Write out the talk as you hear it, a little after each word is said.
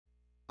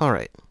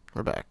Alright,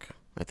 we're back.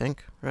 I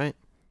think, right?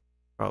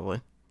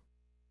 Probably.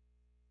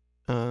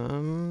 Okay.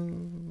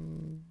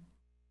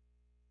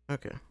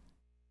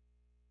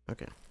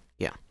 Okay.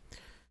 Yeah.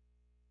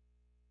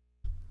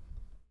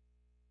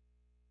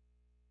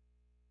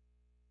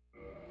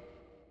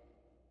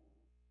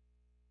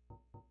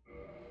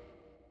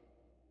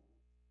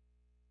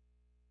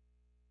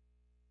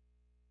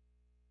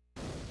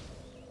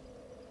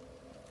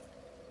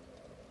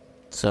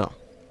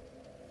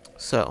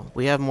 So,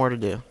 we have more to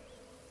do.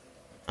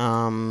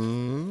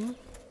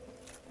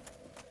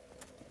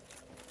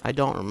 I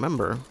don't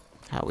remember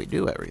how we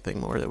do everything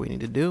more that we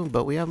need to do,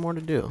 but we have more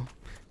to do.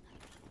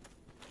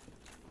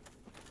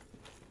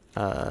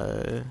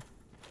 Well,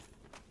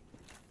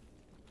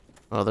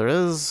 there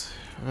is.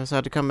 I just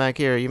had to come back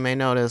here. You may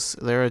notice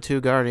there are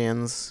 2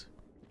 guardians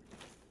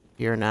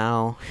here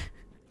now.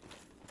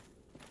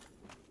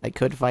 I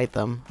could fight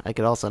them. I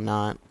could also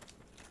not.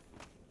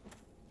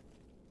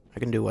 I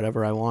can do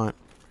whatever I want.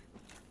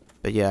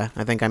 But yeah,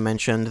 I think I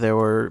mentioned there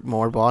were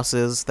more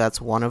bosses. That's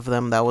one of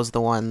them. That was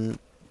the one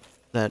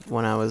that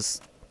when I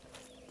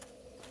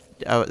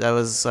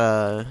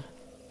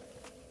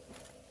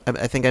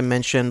think I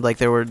mentioned like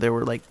there were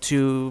like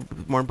 2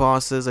 more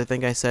bosses. I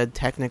think I said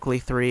technically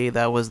 3.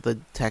 That was the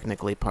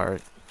technically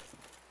part.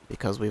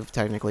 Because we've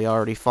technically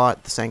already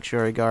fought the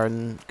Sanctuary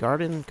Guardian.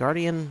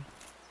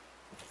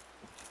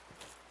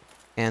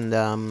 And,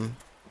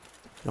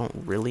 don't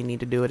really need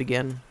to do it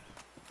again.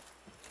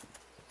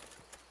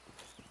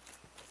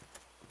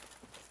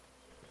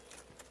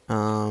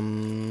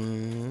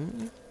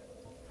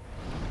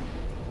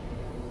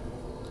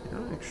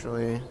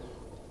 Actually,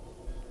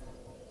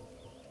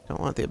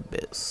 don't want the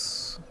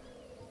Abyss.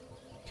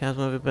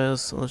 Chasm of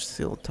Abyss,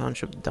 Celestial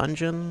Township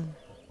Dungeon.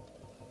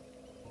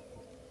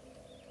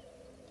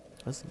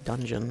 What's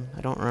dungeon?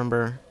 I don't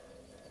remember.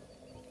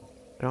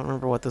 I don't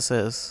remember what this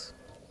is.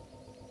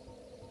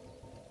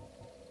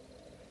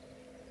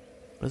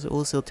 What is it?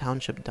 Celestial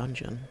Township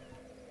Dungeon.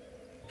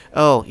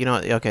 Oh, you know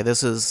what? Okay,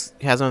 this is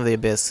Chasm of the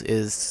Abyss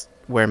is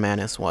where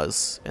Manus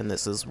was, and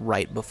this is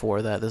right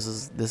before that. This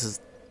is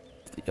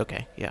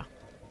okay, yeah.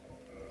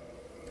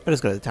 I'll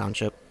just go to the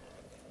township.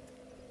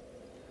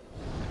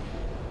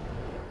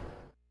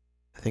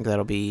 I think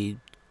that'll be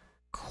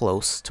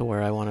close to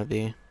where I want to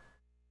be.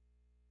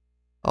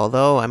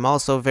 Although, I'm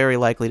also very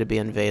likely to be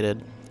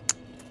invaded.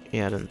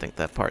 Yeah, I didn't think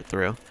that part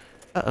through.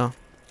 Uh-oh.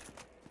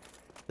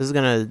 This is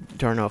gonna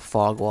turn to a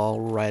fog wall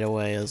right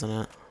away, isn't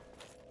it?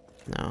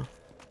 No.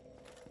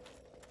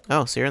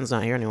 Oh, Siren's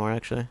not here anymore,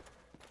 actually.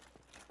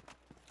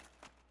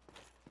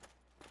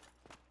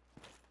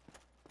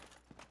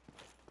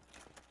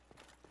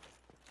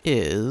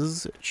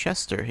 Is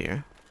Chester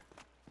here?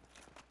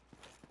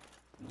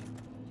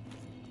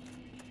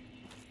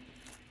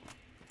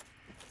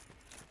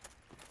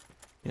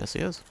 Yes, he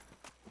is.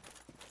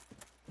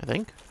 I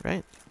think,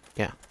 right?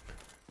 Yeah.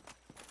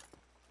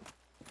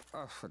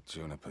 Oh, for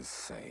Juniper's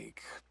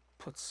sake,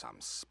 put some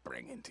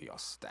spring into your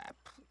step.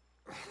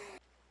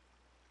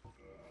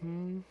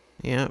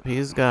 Yep,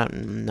 he's got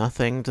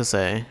nothing to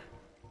say.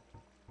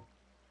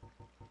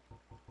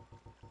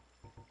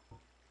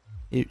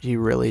 He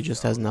really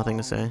just has nothing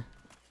to say.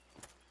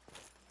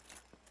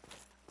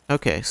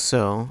 Okay,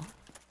 so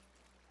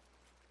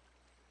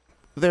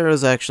there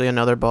is actually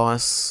another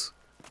boss.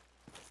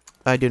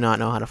 I do not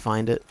know how to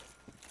find it,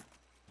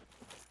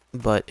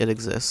 but it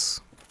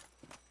exists.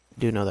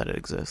 Do know that it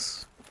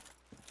exists.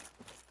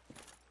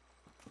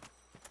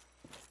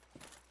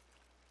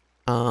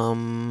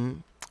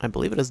 I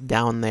believe it is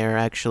down there,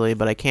 actually,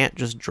 but I can't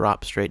just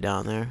drop straight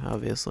down there,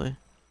 obviously.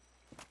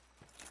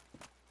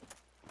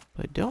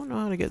 But I don't know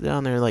how to get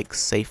down there, like,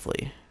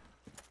 safely.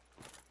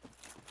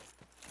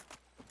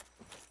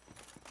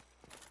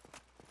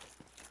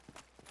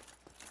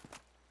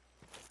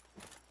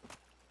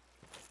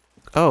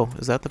 Oh,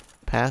 is that the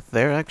path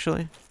there,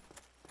 actually?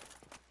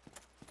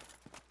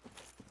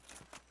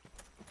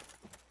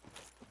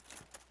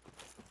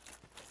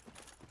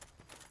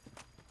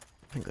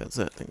 I think that's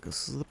it. I think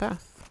this is the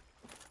path.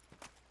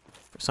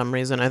 For some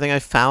reason, I think I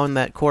found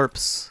that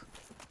corpse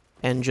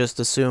and just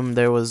assumed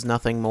there was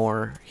nothing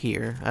more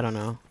here. I don't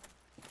know.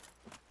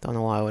 Don't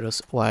know why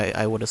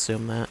I would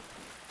assume that.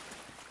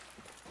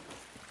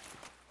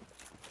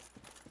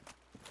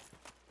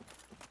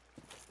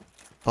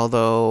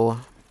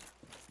 Although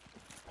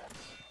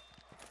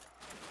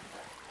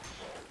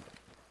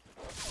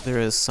there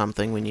is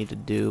something we need to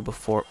do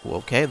before...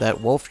 Okay, that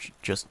wolf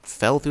just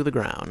fell through the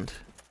ground.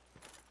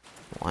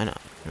 Why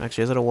not?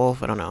 Actually, is it a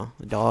wolf? I don't know.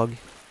 A dog?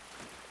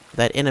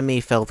 That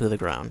enemy fell through the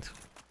ground.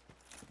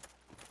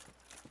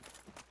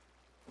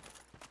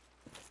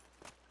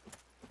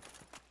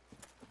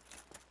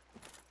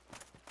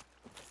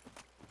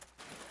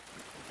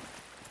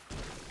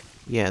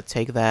 Yeah,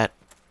 take that,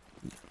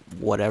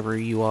 whatever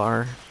you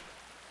are.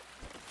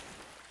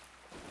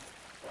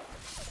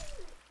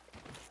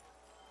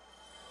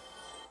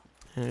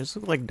 And they just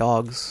look like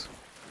dogs.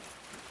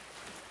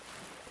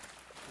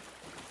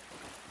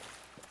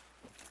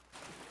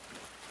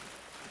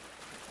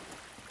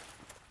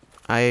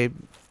 I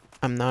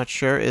I'm not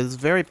sure. It's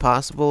very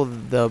possible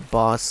the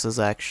boss is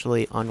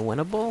actually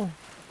unwinnable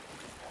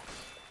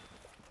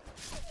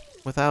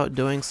without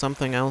doing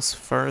something else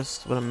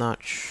first, but I'm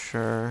not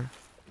sure.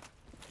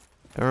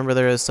 I remember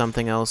there is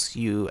something else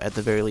you, at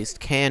the very least,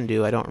 can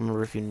do. I don't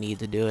remember if you need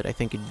to do it. I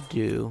think you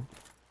do.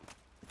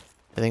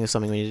 I think it's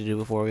something we need to do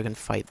before we can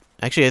fight.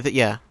 Actually,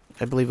 yeah.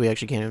 I believe we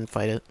actually can't even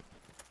fight it.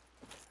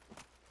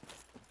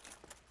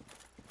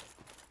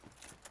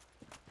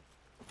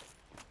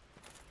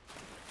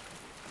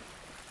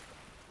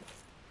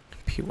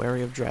 Be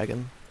wary of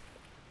dragon.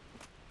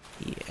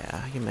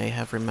 Yeah, you may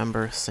have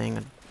seeing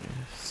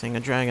a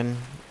dragon.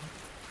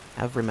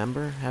 Have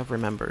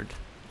remembered.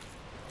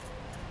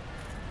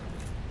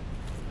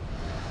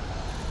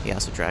 Yeah,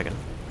 it's a dragon.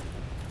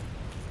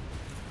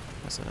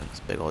 It's a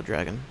big old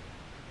dragon.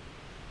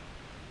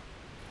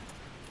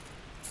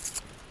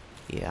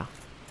 Yeah.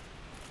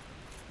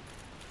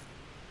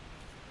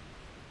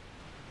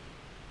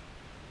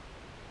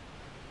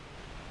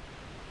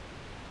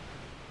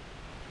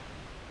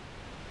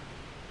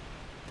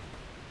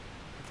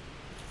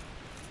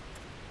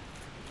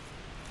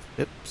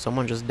 Yep,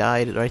 someone just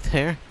died right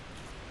there.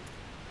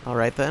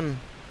 Alright then.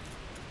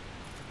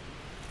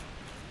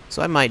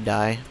 So I might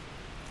die.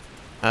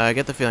 I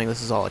get the feeling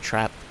this is all a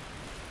trap.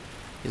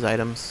 These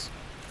items.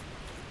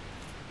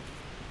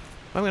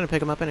 I'm gonna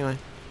pick them up anyway.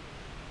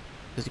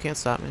 Because you can't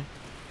stop me.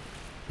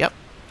 Yep.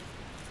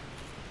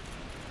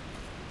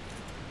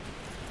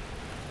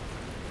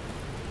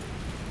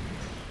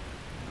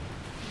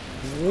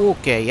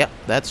 Okay, yep.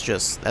 That's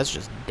just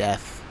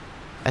death.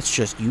 That's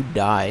just you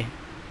die.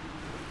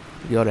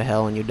 You go to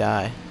hell and you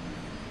die.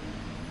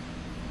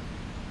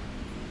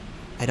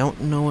 I don't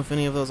know if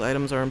any of those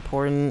items are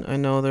important. I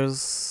know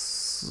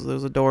there's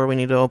a door we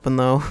need to open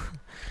though.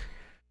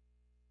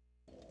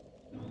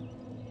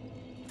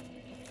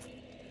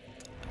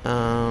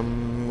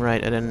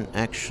 Right, I didn't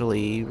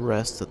actually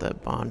rest at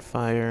that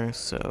bonfire,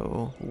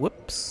 so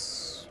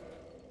whoops.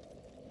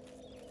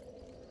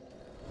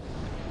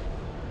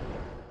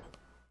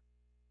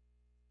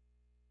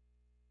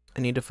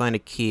 I need to find a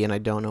key and I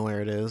don't know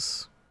where it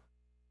is.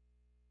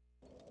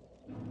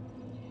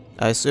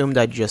 I assumed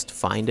I'd just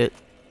find it.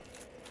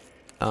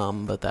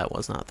 But that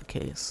was not the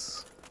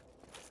case.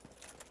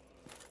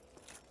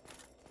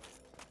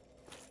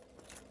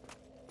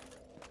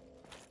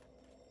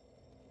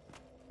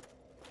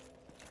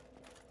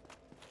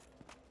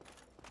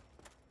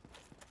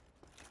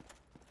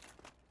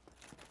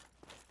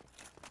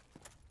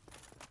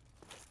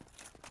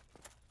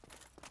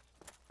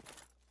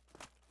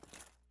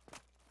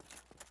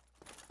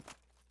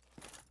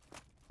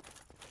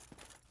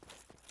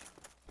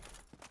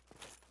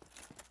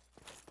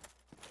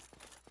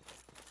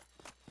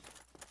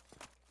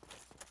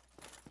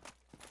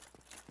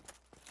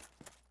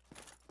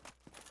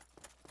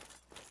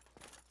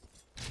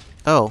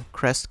 Oh,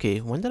 crest key.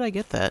 When did I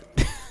get that?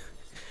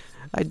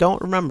 I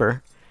don't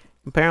remember.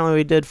 Apparently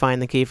we did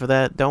find the key for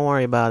that. Don't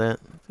worry about it.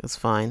 It's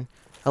fine.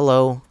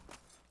 Hello.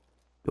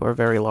 You are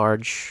very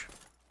large.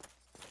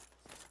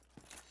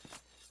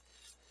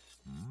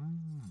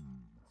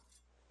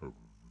 A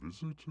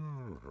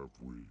visitor, have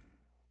we?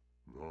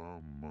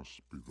 Thou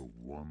must be the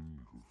one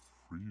who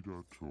freed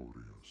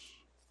Artorias.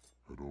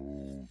 An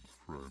old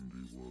friend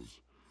he was.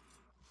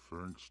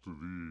 Thanks to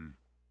thee,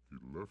 he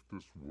left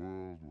this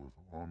world with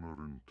honor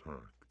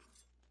intact.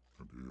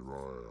 And here I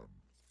am,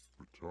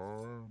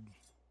 retired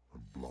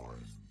and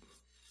blind.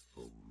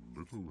 Of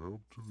little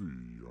help to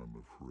thee, I'm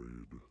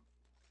afraid.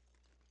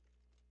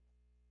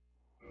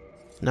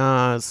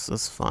 Nah,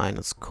 it's fine.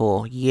 It's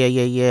cool.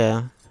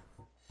 Yeah.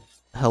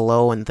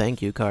 Hello and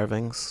thank you,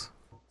 carvings.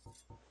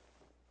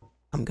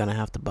 I'm gonna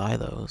have to buy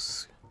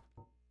those.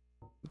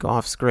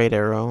 Goff's great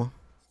arrow.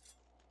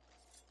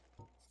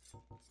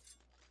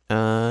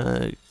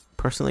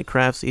 Personally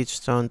crafts each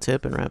stone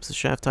tip and wraps the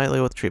shaft tightly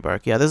with tree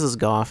bark. Yeah, this is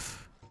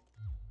Goff.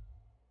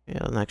 Yeah, it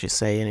doesn't actually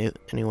say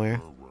anywhere.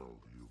 Farewell,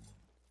 human.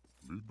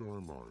 Lead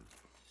thy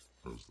life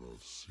as thou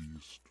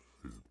seest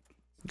fit.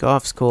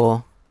 Goff's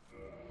cool.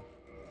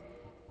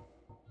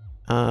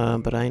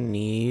 But I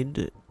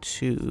need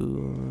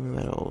two.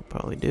 That'll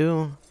probably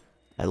do.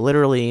 I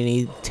literally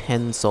need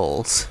 10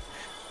 souls.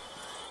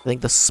 I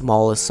think the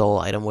smallest soul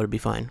item would be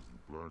fine.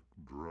 Black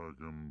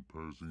dragon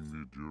posing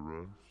thee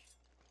duress?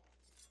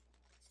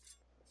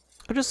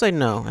 I'll just say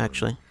no,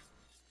 actually.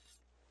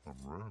 I'm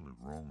rarely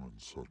wrong in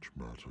such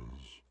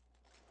matters.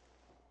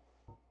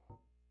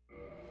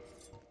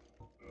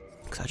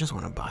 Because I just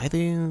want to buy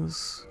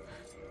these.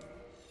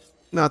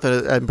 Not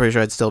that I'm pretty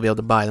sure I'd still be able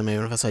to buy them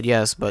even if I said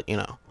yes, but you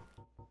know.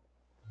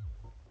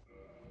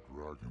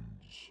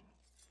 Dragons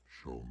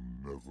shall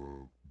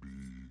never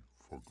be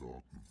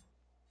forgotten.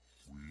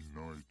 We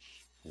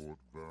knights fought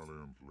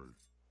valiantly,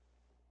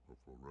 but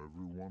for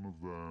every one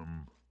of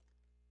them,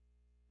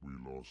 we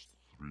lost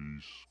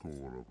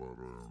 70 of our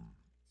own.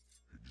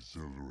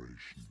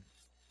 Exhilaration,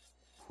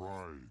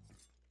 pride,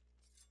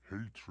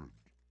 hatred,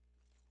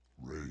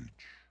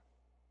 rage.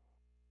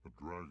 The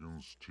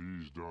dragons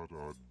teased out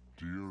our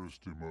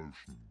dearest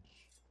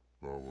emotions.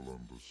 Thou will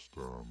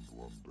understand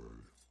one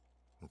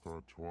day. At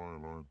that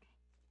twilight,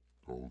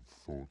 old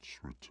thoughts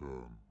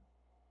return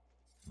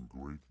in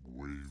great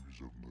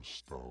waves of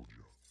nostalgia.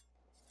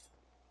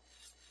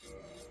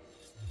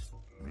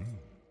 Me,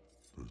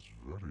 there's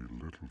very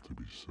little to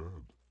be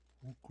said.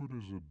 What good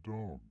is a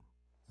dog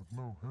with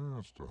no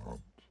hairs to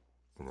hunt?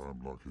 But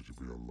I'm lucky to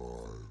be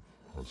alive,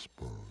 I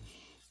suppose.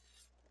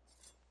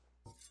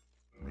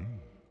 Me,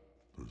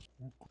 there's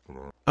but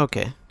I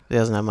Okay, he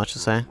doesn't have much to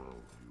say. well,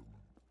 human.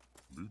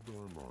 Lead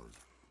thy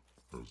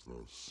life as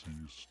thou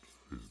seest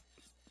fit.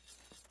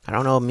 I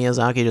don't know if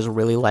Miyazaki just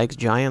really likes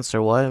giants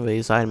or what, but he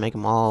decided to make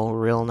them all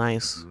real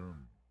nice. Again,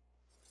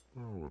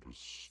 thou art a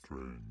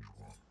strange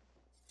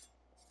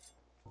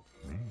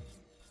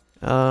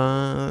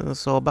one. Me,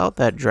 So about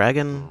that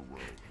dragon,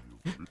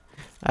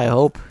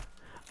 farewell,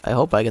 I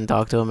hope I can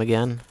talk to him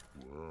again.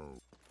 well,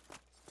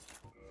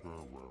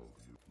 farewell,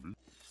 you.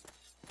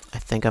 I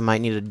think I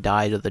might need to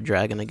die to the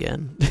dragon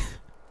again.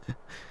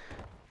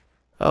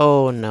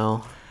 Oh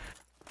no.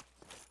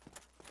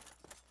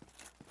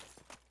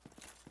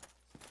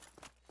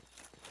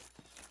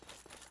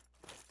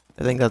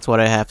 I think that's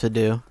what I have to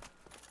do.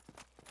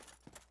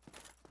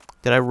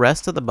 Did I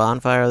rest at the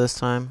bonfire this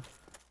time?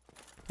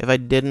 If I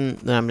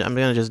didn't, then I'm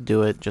gonna just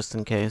do it just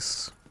in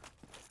case.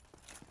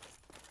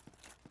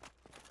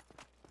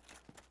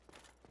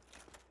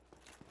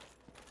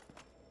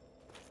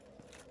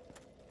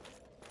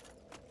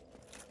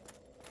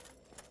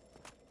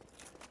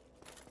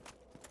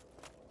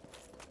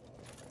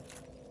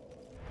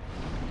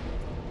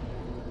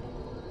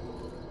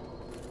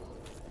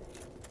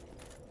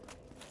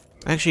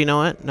 Actually, you know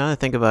what? Now that I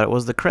think about it,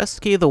 was the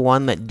crest key the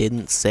one that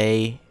didn't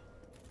say...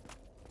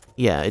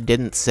 Yeah, it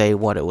didn't say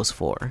what it was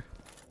for.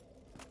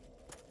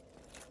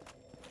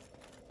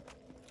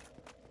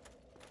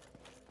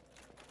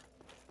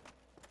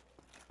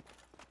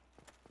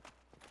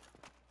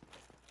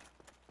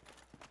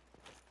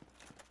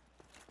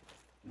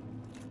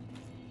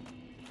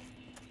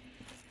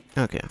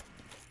 Okay.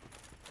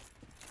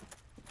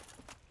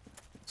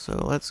 So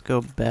let's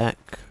go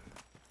back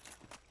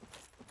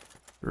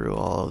through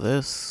all of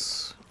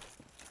this.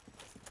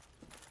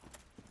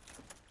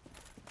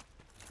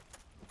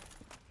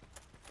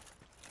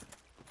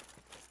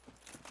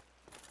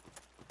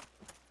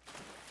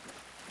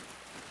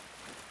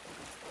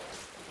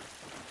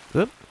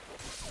 Whoop.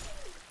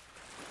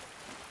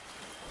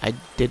 I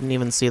didn't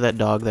even see that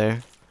dog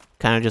there.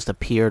 Kind of just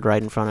appeared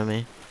right in front of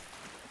me.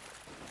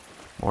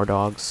 More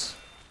dogs.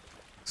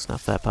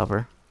 Snuff that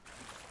pupper.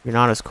 You're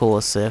not as cool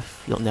as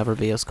Sif. You'll never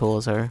be as cool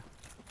as her.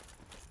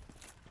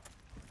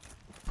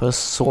 Put a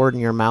sword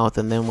in your mouth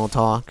and then we'll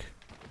talk.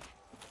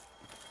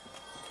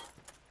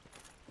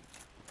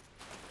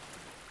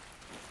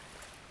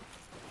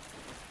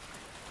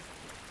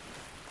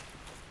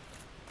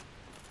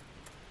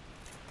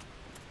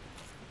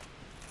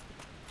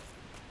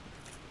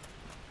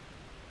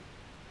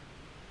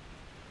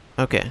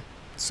 Okay,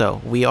 so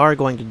we are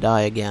going to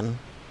die again.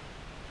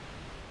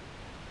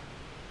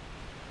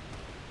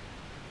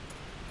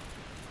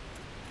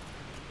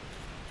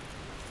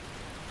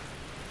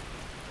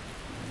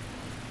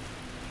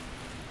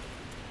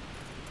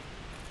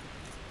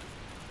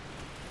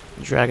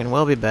 The dragon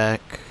will be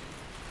back.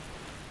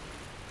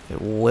 It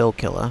will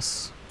kill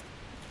us.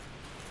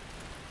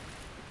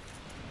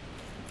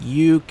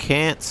 You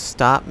can't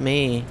stop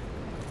me.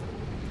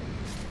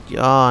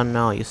 Oh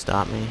no, you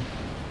stopped me.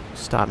 You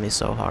stopped me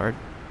so hard.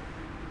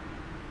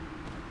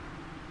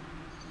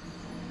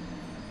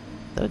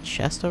 Is that a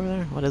chest over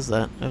there? What is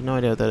that? I have no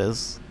idea what that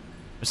is.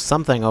 There's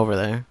something over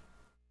there.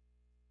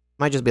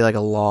 Might just be like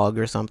a log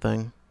or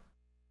something.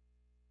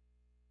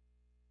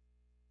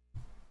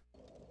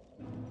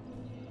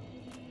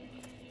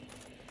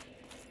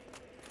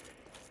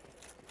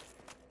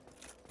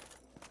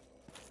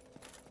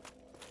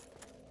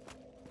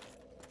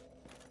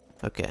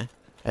 Okay.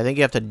 I think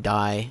you have to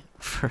die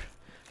for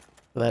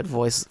that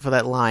voice, for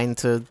that line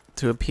to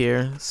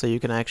appear, so you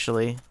can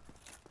actually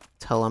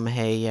tell him,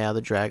 hey, yeah,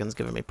 the dragon's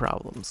giving me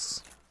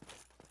problems.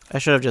 I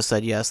should have just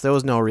said yes. There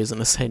was no reason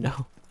to say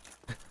no.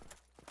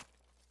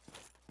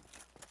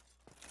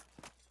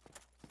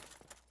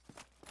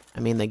 I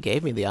mean, they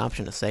gave me the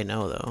option to say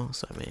no, though,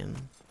 so I mean,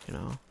 you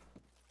know.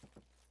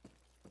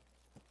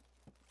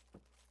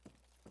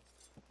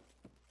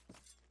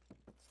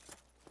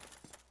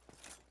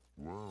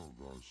 Well,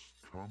 thou's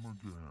come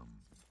again.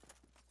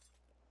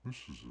 This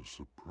is a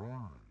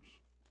surprise.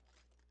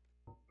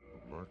 The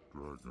Black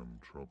Dragon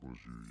troubles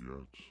you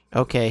yet?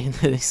 Okay,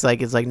 it's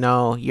like,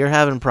 no, you're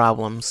having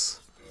problems.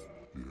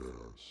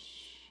 Yes,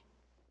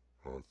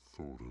 I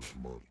thought as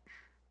much.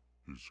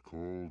 He's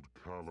called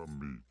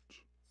Calamite.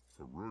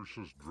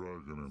 Ferocious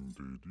dragon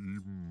indeed.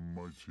 Even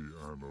mighty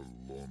Anna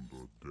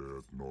Londa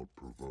dared not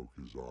provoke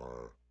his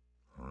ire.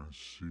 I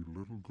see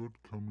little good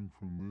coming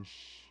from this,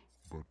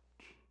 but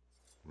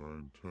thy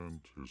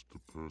intent is to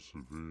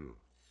persevere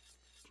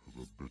to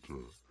the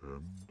bitter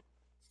end.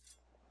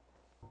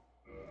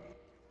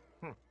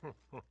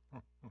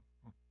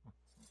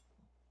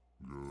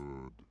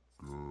 Good,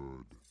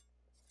 good.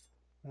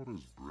 What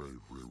is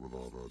bravery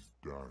without a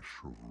dash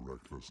of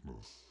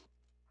recklessness?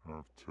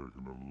 I've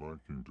taken a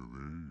liking to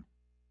thee,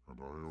 and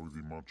I owe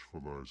thee much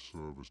for thy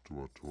service to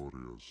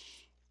Artorias.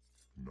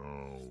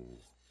 Now,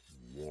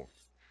 watch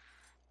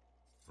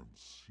and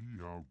see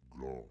how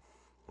Goth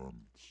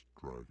hunts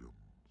dragons.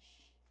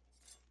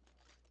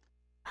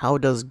 How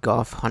does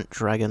Goff hunt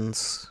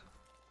dragons?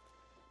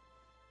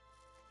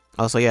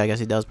 Also, yeah, I guess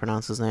he does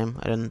pronounce his name.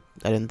 I didn't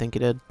think he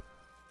did.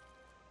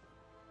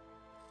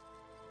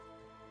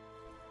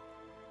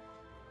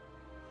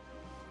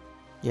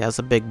 Yeah, it's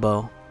a big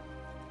bow.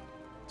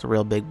 It's a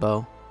real big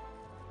bow.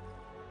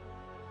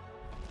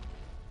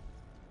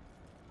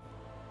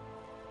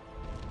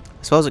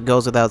 I suppose it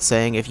goes without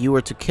saying, if you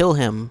were to kill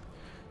him,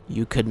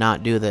 you could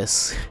not do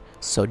this.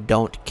 So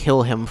don't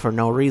kill him for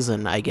no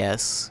reason, I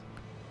guess.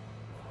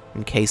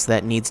 In case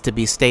that needs to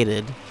be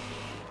stated.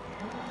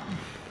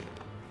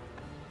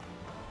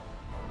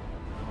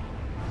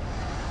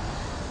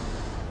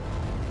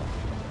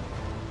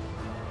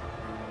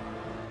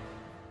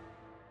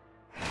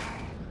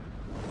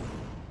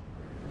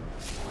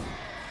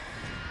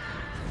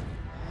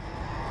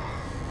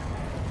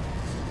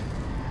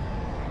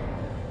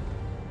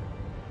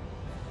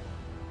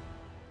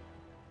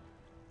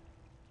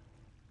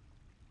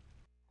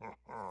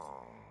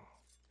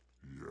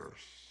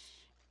 Yes.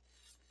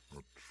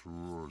 A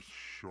truer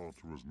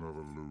shot was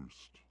never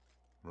loosed.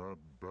 That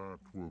bat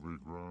will be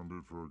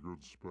grounded for a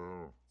good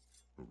spell.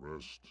 The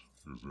rest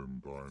is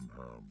in thine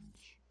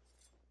hands.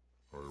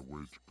 I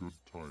await good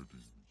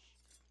tidings.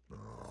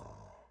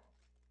 Ah,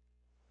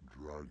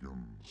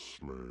 dragon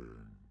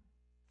slaying.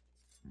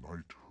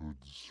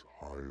 Knighthood's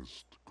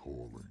highest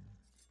calling.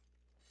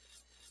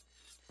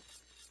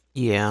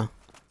 Yeah,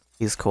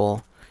 he's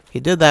cool. He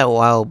did that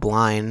while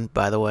blind,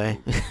 by the way.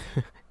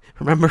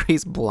 Remember,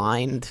 he's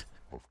blind.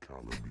 Of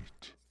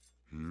Calamite.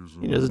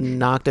 He just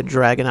knocked a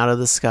dragon out of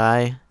the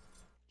sky.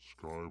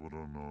 Skyward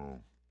or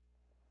no,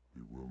 he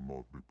will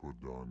not be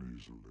put down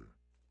easily.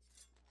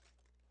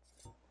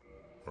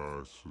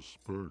 I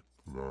suspect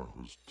thou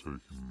hast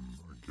taken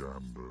a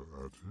gander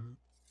at it.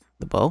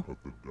 The bow?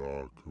 But the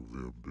dark of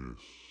the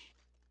abyss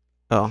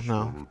Oh,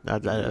 no. I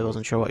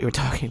wasn't sure what you were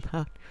talking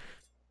about.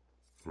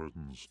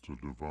 threatens to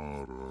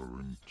devour our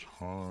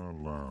entire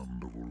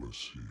land of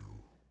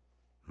Ulasil.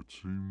 It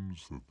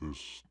seems that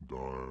this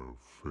dire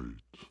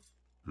fate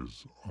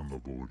is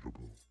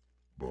unavoidable,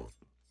 but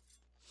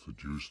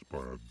seduced by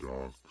a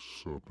dark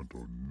serpent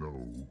or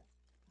no,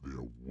 they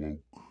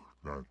awoke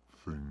that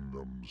thing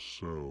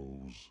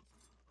themselves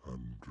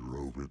and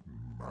drove it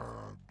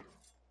mad.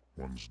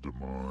 One's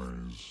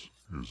demise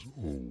is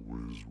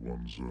always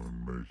one's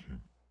own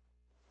making.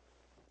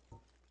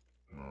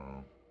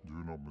 Now,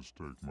 do not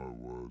mistake my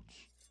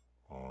words.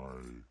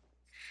 I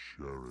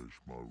cherish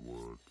my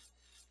work.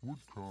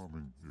 Wood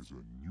carving is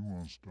a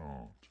nuanced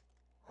art.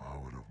 I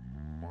would have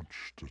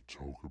much to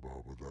talk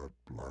about with that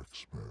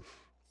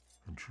blacksmith.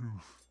 In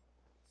truth,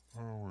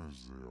 how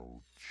is the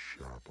old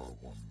chap, I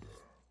wonder?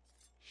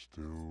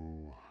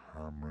 Still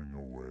hammering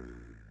away,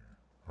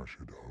 I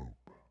should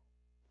hope.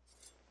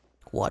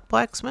 What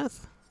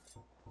blacksmith?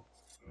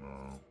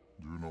 Now,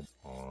 do not.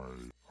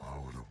 I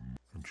would have.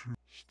 In truth,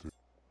 still.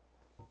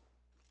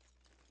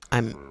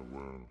 Farewell,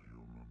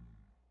 human.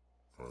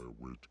 I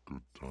await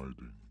good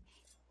tidings.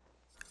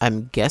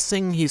 I'm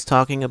guessing he's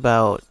talking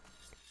about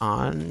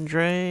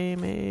Andre,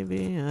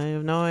 maybe? I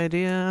have no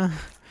idea.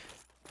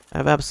 I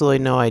have absolutely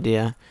no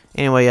idea.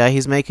 Anyway, yeah,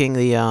 he's making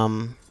these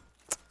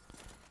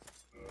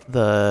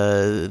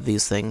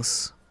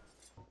things.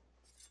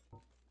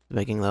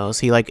 Making those.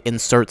 He, like,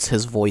 inserts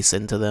his voice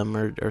into them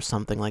or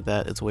something like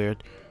that. It's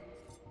weird.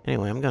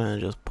 Anyway, I'm gonna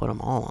just put them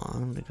all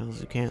on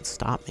because you can't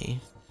stop me.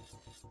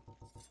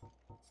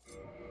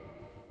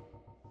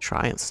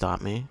 Try and stop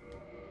me.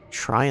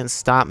 Try and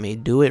stop me.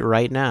 Do it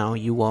right now.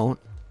 You won't.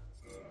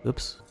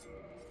 Oops.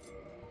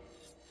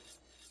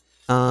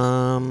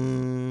 Oh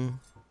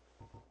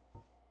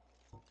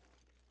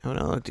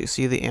no, do you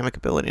see the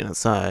amicability in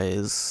its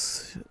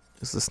eyes?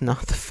 Is this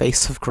not the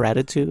face of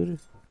gratitude?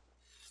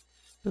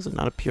 Does it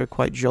not appear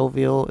quite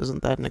jovial?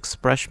 Isn't that an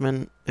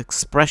expression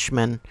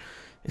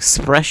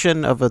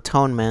of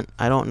atonement?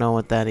 I don't know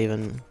what that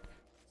even...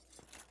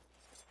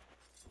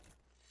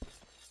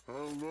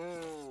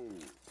 Hello!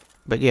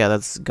 But yeah,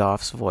 that's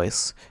Goff's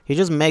voice. He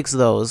just makes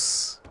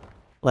those,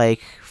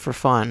 like, for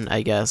fun,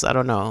 I guess. I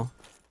don't know.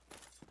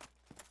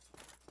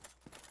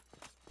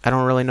 I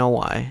don't really know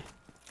why.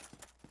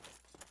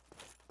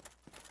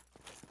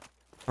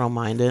 I don't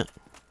mind it.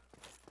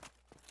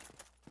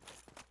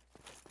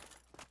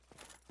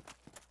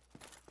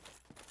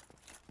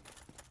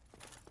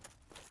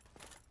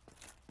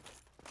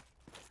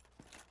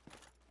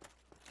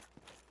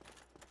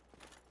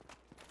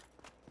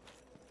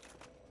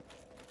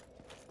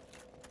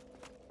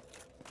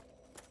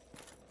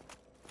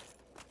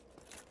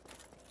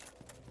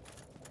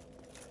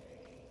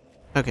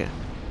 Okay.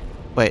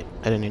 Wait,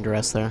 I didn't need to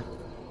rest there.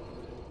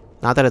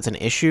 Not that it's an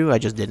issue, I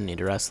just didn't need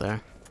to rest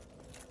there.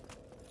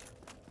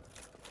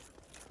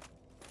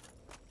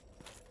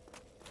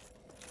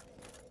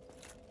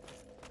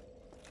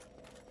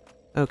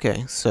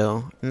 Okay,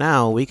 so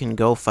now we can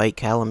go fight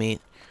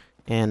Calamite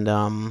And,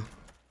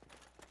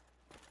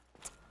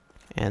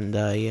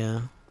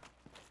 yeah.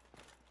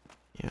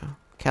 Yeah.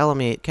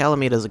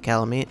 Calamite is a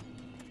Calamite.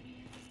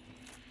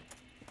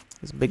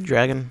 He's a big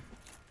dragon.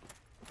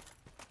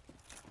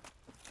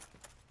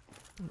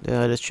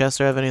 Does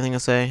Chester have anything to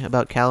say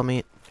about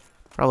Calamite?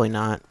 Probably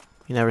not.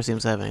 He never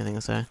seems to have anything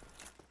to say.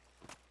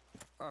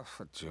 Oh,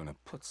 for Juna,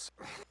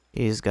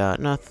 He's got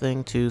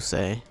nothing to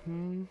say.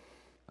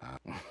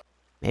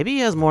 Maybe he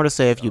has more to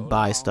say if you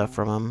buy stuff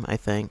from him, I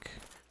think.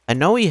 I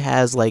know he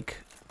has, like,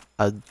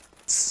 a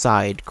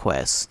side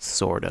quest,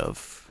 sort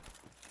of.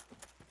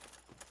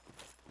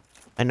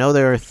 I know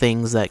there are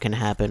things that can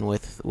happen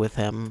with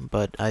him,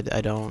 but I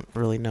don't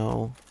really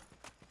know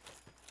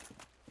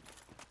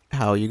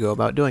how you go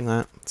about doing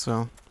that,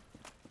 so...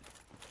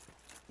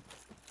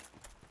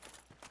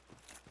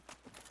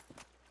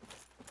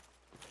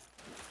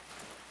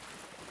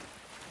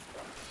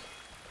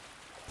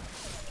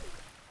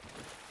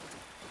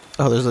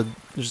 Oh,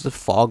 there's a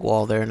fog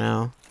wall there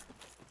now.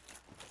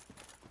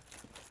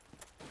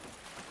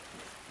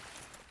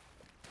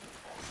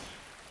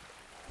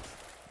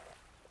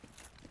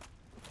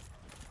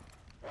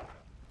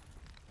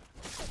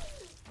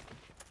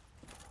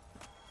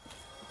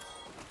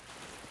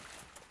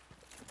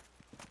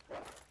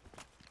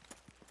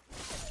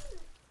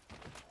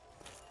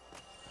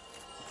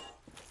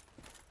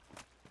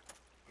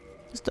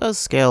 This does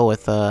scale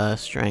with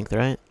strength,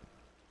 right?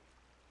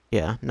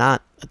 Yeah,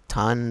 not a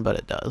ton, but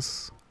it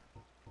does.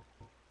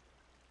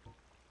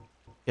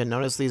 Yeah,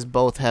 notice these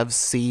both have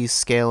C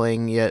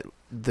scaling, yet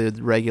the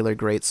regular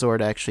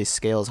greatsword actually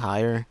scales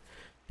higher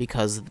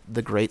because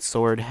the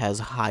greatsword has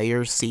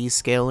higher C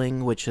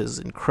scaling, which is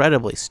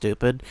incredibly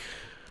stupid.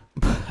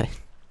 But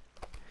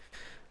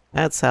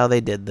that's how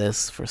they did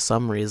this for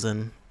some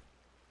reason.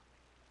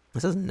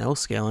 This is no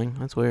scaling.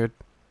 That's weird.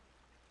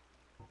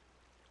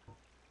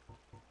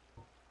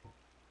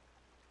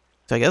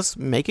 So I guess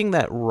making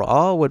that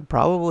raw would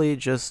probably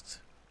just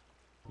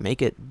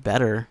make it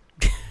better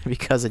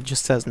because it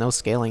just has no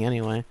scaling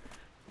anyway.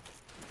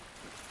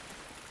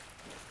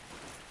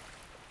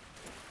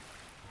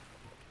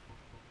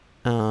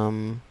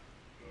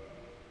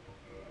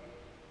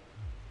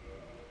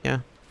 Yeah.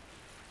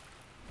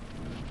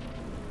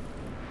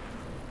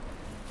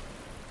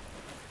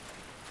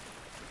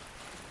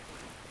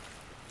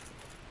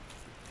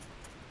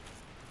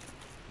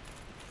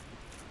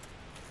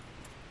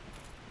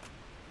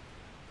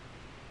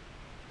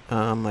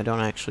 I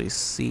don't actually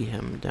see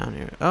him down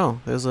here.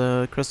 Oh, there's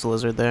a crystal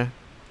lizard there.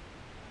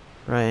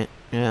 Right,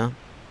 yeah.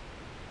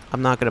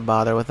 I'm not gonna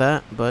bother with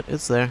that, but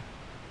it's there.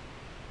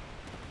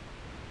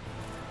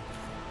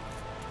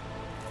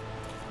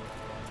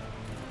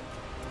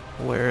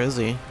 Where is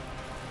he?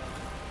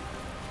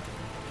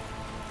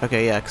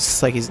 Okay, yeah, 'cause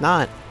it's like he's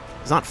not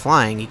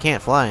flying. He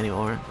can't fly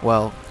anymore.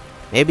 Well,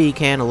 maybe he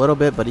can a little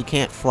bit, but he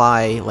can't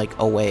fly, like,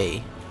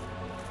 away.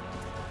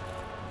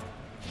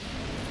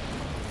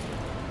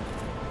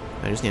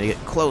 I just need to get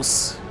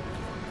close.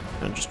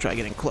 I'll just try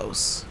getting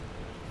close.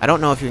 I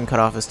don't know if you can cut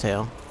off his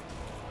tail.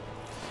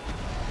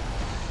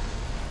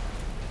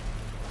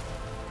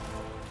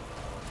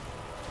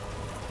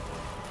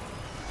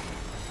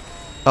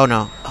 Oh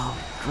no. Oh,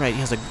 right, he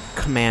has a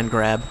command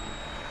grab.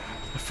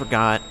 I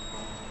forgot.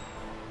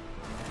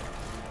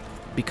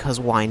 Because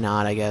why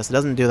not, I guess. It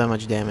doesn't do that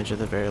much damage at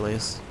the very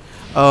least.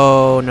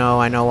 Oh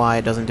no, I know why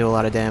it doesn't do a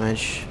lot of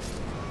damage.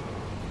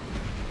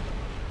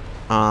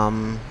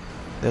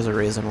 There's a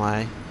reason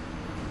why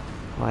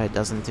it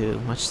doesn't do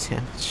much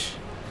damage.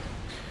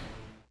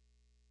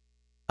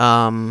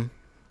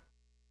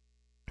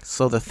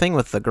 So the thing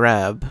with the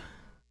grab,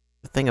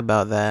 the thing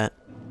about that,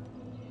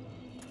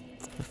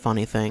 the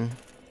funny thing,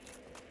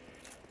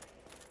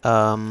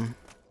 that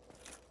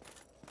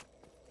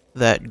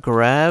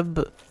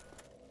grab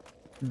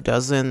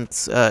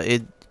doesn't,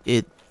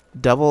 it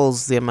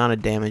doubles the amount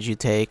of damage you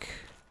take.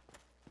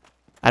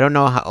 I don't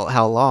know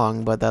how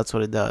long, but that's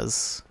what it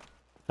does.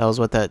 That was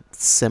what that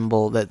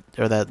symbol,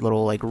 or that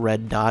little, like,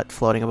 red dot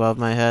floating above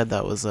my head,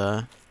 that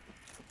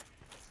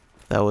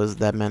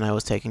meant I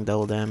was taking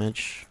double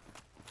damage.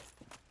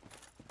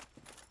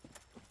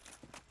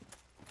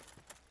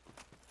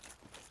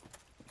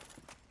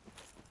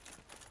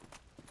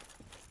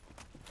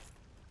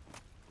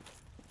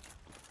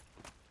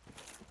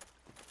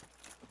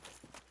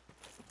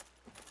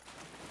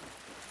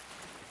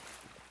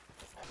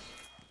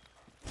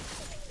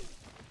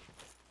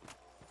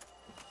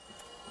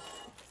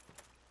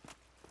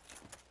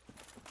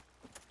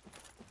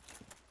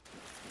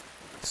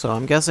 So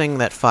I'm guessing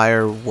that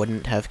fire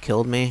wouldn't have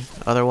killed me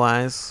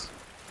otherwise.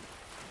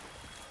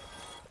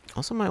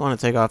 Also might want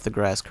to take off the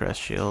grass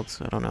crest shield.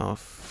 I don't know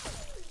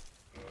if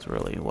it's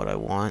really what I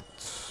want.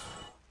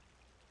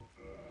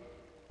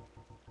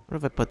 What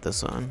if I put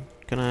this on?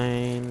 Can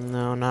I?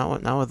 No,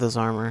 not with this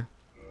armor.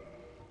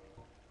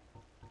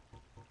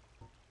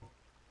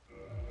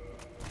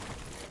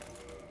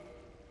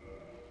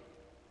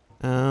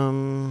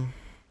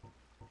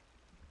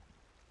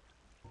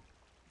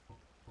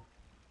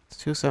 It's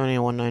 270,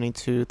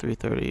 192,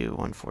 330,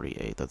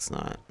 148. That's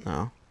not,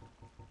 no.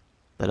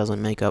 That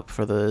doesn't make up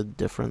for the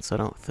difference, I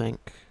don't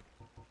think.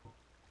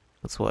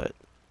 That's what?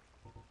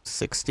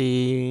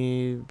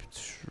 60?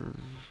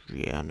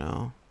 Yeah,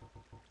 no.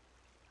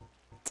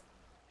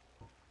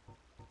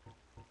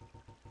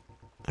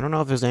 I don't know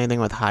if there's anything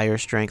with higher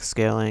strength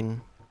scaling.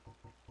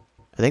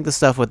 I think the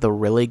stuff with the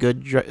really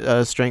good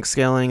strength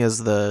scaling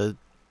is the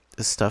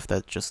stuff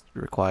that just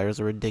requires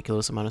a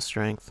ridiculous amount of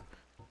strength.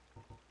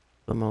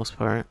 For the most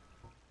part.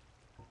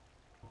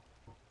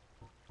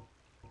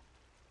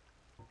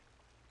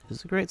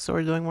 Is the Great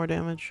Sword doing more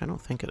damage? I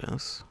don't think it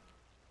is.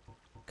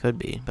 Could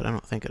be, but I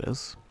don't think it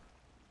is.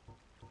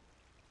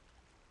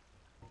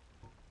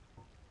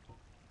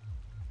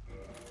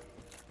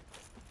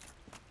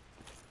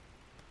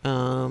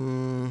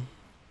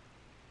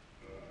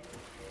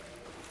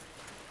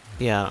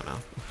 Yeah, I don't know.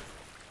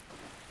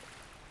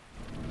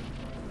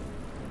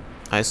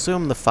 I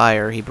assume the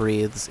fire he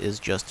breathes is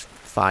just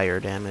fire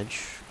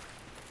damage.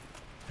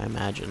 I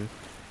imagine.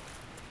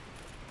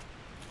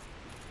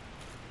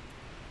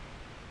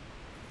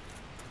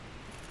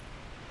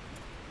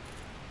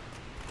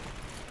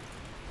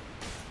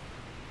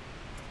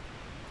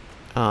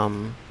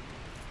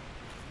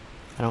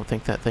 I don't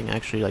think that thing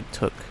actually, like,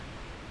 took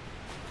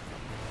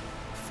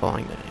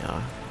falling down.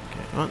 Yeah.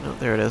 Okay. Oh, no,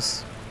 there it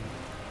is.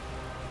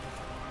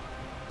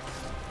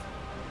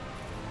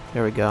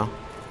 There we go.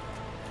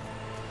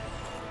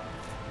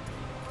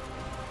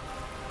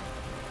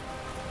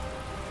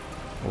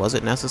 Was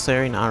it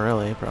necessary? Not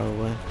really,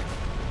 probably.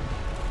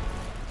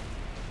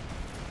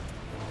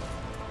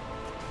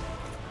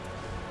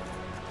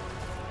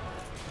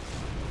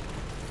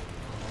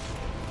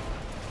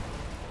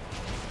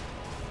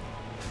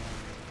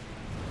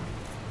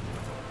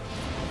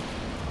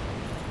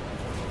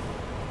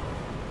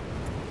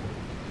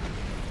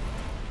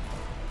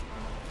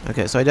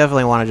 Okay, so I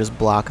definitely want to just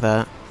block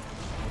that.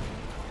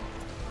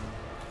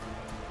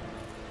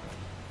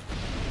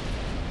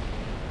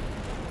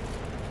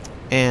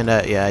 And,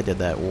 yeah, I did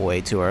that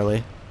way too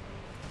early.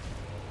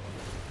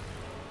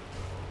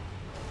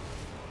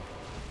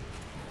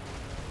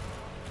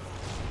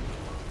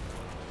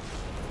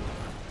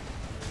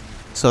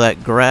 So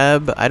that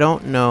grab, I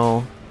don't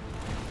know.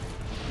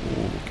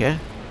 Okay.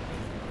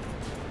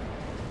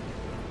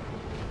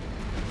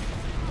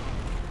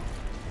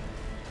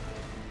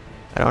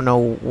 I don't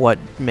know what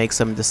makes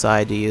them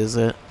decide to use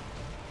it.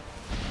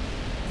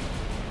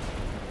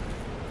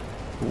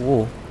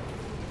 Ooh.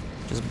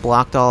 Just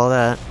blocked all of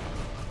that.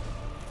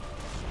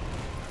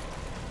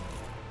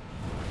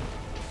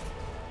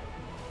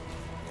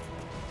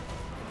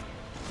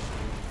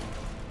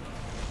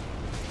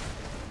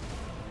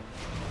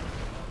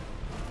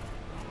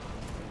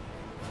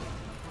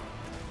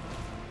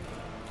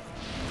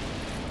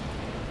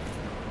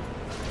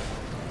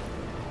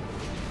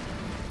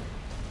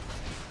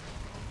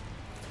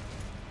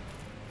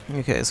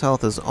 Okay, his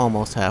health is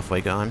almost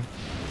halfway gone.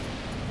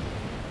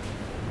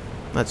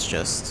 Let's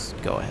just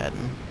go ahead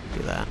and do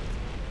that.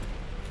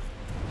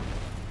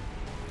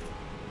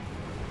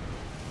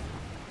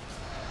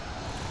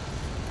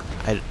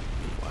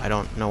 I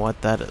don't know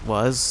what that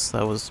was.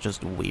 That was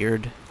just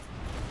weird.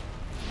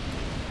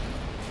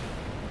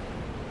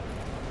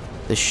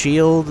 The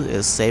shield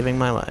is saving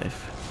my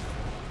life.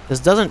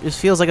 This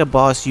feels like a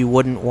boss you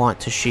wouldn't want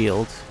to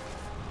shield.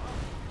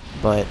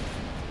 But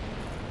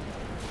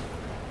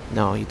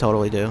no, you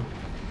totally do.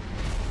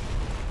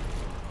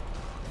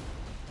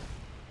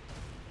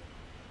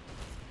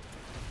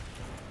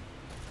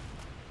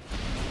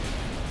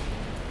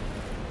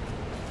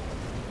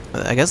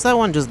 I guess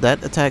that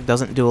attack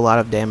doesn't do a lot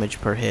of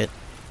damage per hit.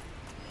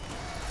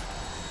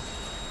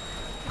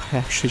 I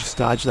actually just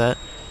dodged that.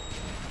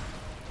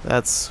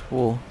 That's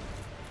cool.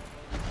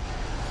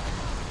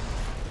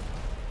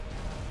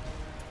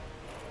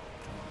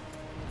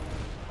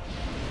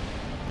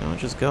 I'll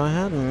just go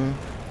ahead and...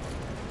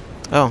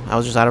 Oh, I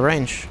was just out of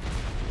range.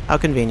 How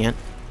convenient.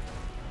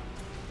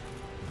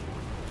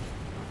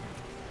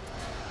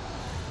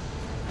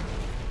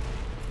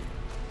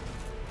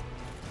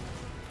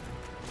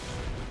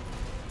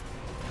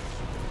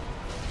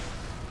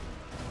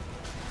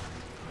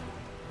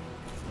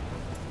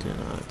 Do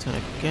not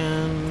attack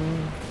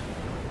again.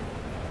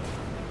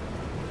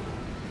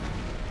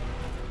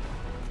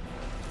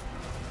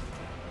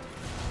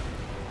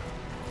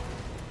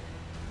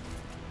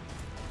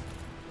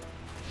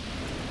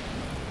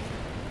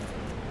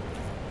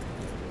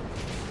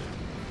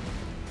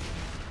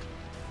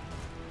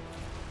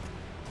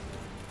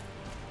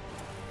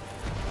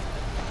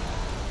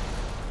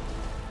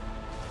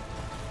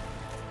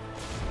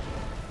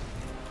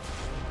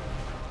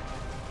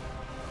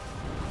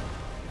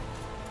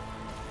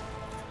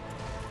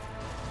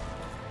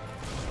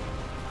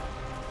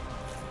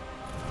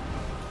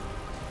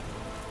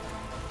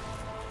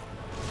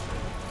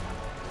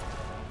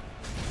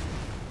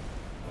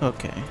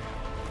 Okay.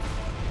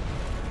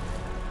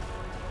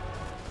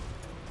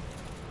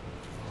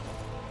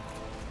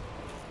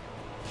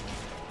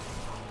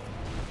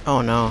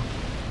 Oh no.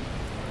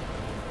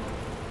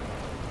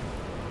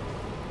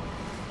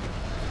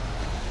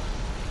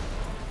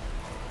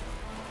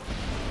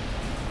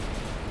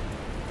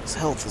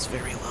 health is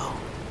very low.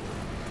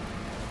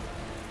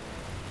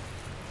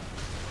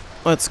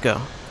 Let's go.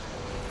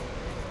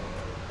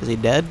 Is he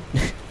dead?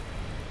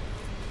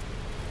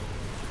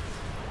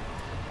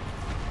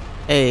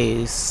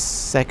 A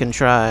second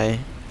try.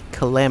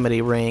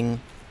 Calamity ring.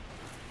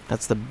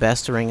 That's the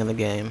best ring in the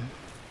game.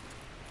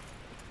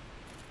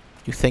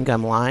 You think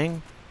I'm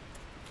lying?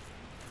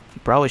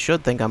 You probably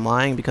should think I'm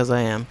lying because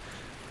I am.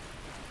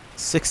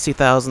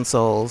 60,000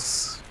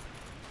 souls.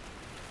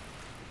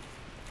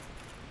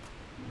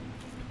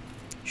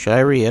 Should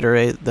I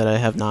reiterate that I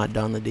have not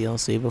done the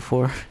DLC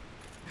before?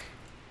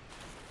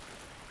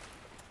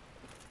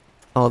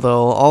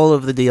 Although all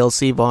of the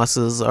DLC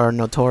bosses are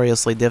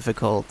notoriously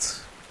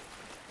difficult.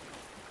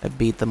 I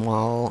beat them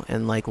all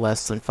in like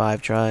less than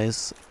 5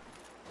 tries.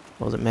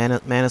 What was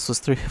it? Manus was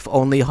 3. If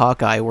only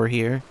Hawkeye were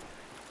here.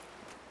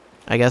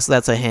 I guess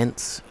that's a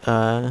hint.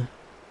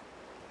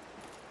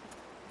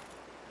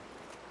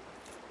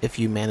 If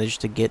you manage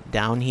to get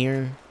down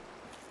here.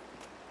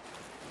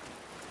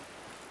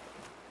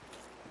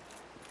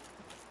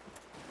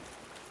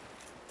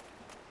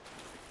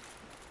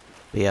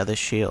 But yeah, the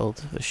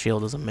shield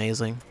is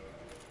amazing.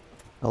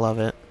 I love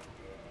it.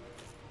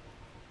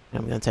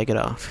 I'm gonna take it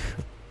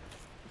off.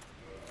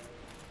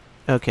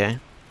 Okay.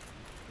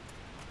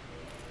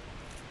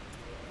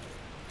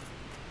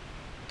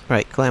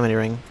 Right, Calamity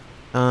Ring.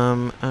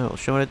 Oh,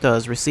 show what it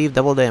does. Receive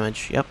double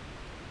damage. Yep.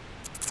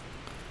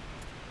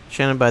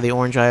 Shannon by the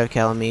Orange Eye of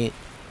Calamite.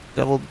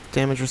 Double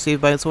damage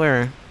received by its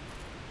wearer.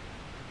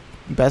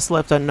 Best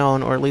left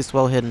unknown, or at least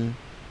well hidden.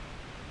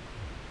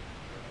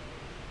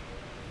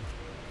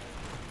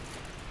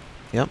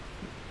 Yep.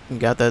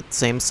 Got that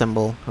same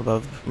symbol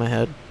above my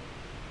head.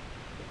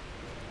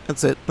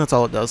 That's it. That's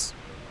all it does.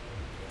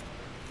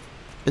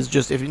 It's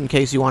just if in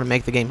case you want to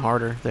make the game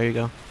harder. There you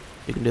go.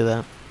 You can do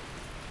that.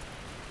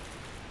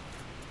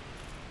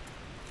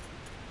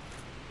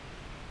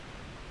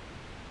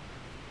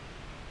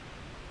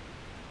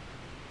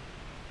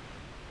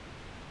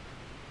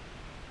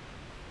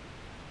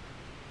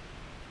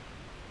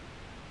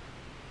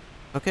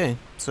 Okay,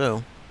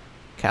 so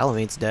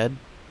Calamite's dead.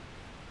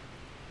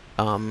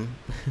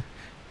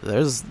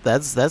 That's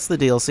the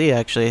DLC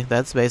actually.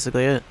 That's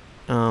basically it.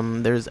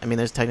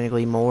 There's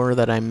technically more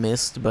that I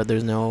missed, but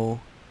there's no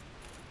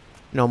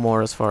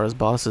more as far as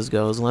bosses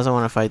goes, unless I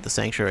want to fight the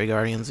Sanctuary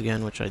Guardians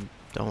again, which I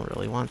don't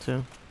really want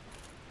to.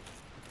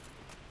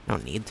 I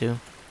don't need to.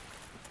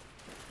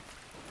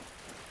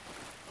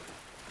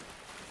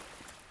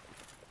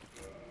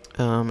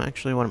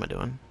 Actually, what am I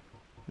doing?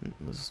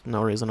 There's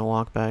no reason to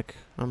walk back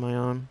on my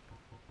own.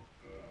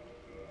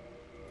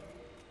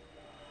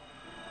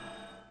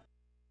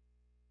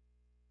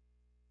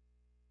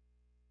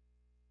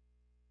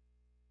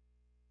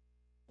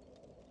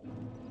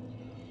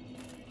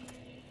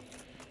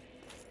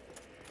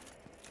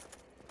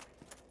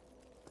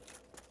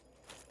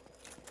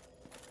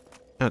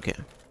 Okay.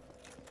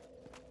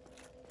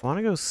 I want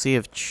to go see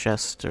if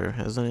Chester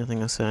has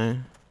anything to say.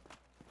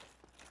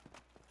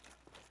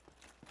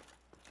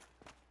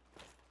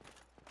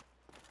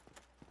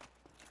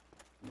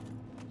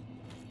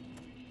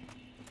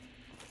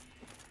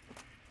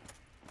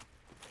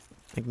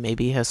 Like,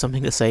 maybe he has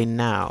something to say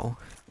now.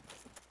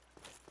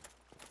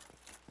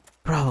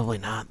 Probably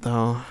not,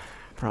 though.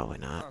 Probably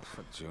not.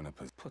 For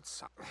Juniper, put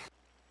some.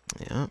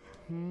 Yeah.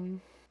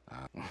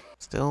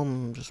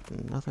 Still, just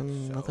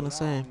nothing to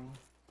say.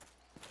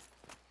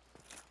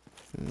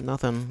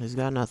 Nothing. He's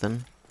got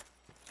nothing.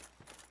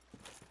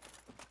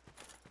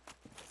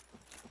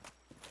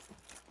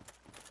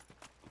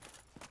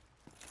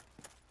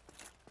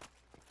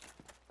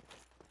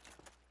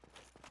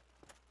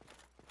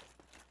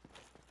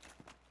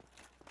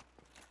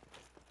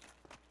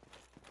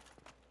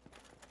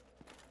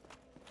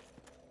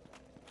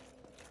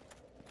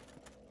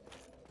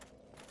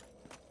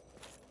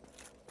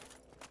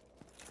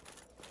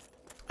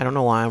 I don't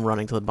know why I'm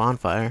running to the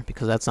bonfire,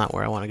 because that's not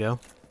where I want to go.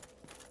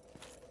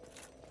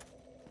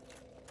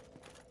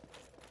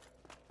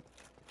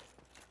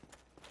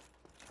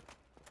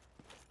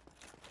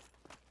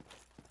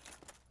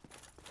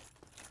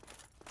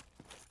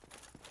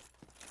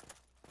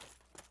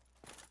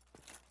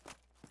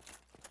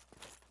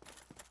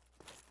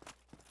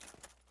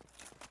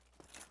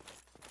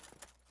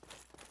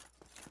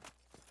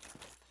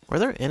 Were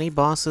there any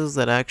bosses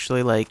that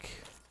actually,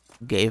 like,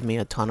 gave me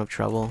a ton of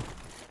trouble? There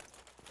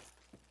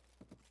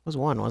was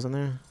one, wasn't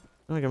there?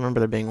 I can remember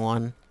there being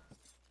one.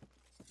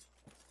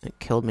 It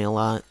killed me a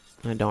lot.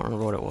 I don't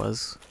remember what it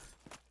was.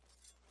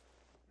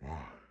 Why,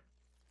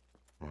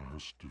 thou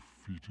hast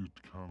defeated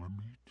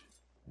Calamite?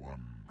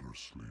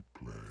 Wondrously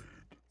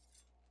played.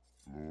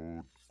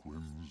 Lord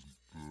Gwyn's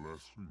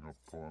blessing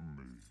upon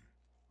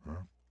thee.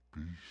 That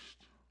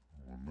beast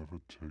will never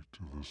take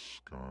to the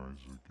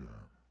skies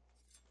again.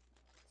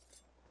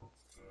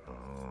 Ah,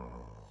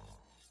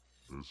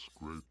 this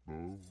great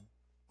bow,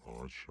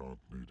 I shan't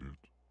need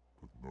it,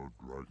 but no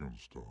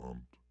dragons to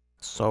hunt.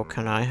 So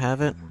can I have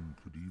it? No human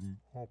could even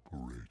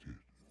operate it.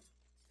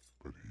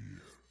 But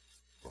here,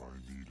 thy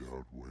need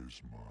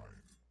outweighs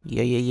mine.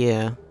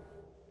 Yeah.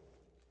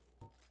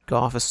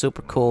 Goff is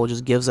super cool,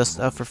 just gives us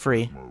stuff for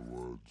free. My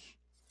words.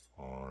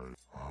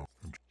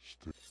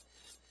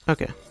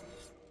 Okay.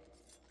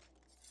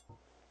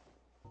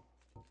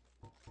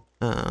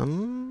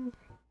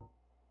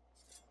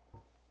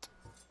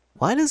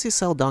 Why does he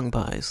sell dung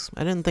pies?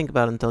 I didn't think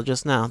about it until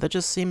just now. That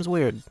just seems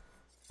weird.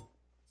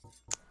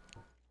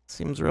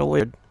 Seems real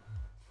weird.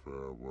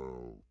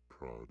 Farewell,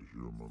 proud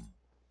human.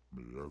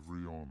 May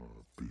every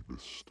honor be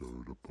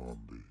bestowed upon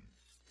thee.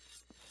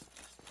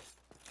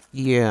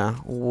 Yeah,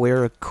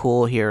 we're a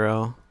cool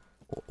hero.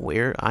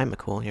 I'm a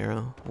cool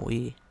hero.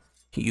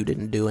 You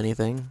didn't do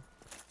anything.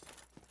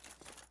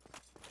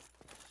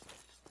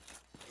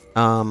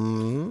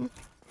 So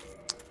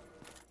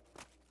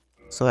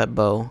that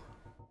bow.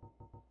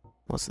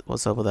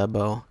 What's up with that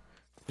bow?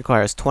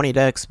 Requires 20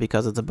 dex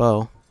because it's a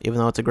bow. Even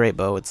though it's a great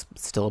bow, it's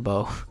still a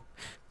bow.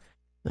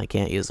 I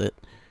can't use it.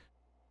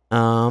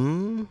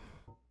 And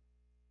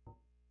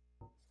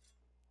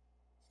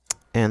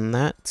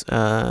that,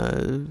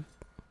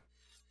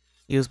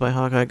 used by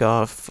Hawkeye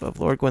Goff of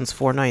Lord Gwyn's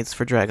 4 Knights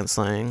for dragon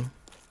slaying.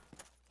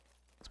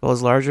 This bow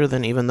is larger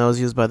than even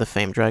those used by the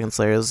famed dragon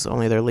slayers,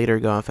 only their leader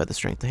Goff had the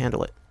strength to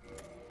handle it.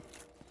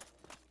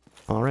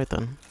 Alright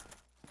then.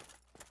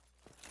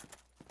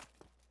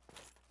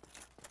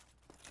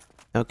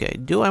 Okay,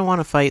 do I want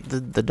to fight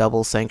the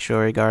double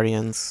Sanctuary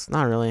Guardians?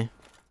 Not really.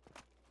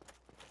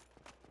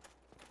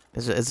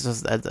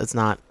 It's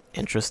not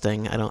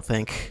interesting, I don't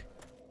think.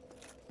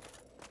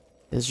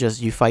 It's just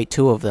you fight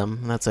 2 of them,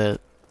 and that's it.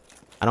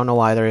 I don't know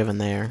why they're even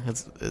there.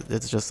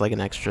 It's just like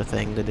an extra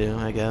thing to do,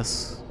 I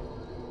guess.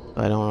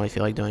 But I don't really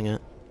feel like doing it.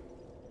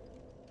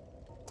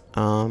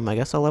 I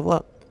guess I'll level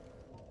up.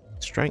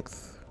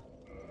 Strength.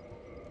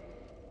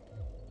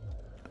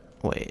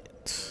 Wait.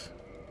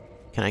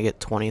 Can I get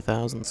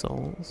 20,000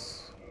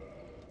 souls?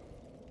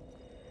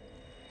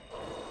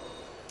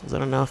 Is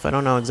that enough? I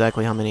don't know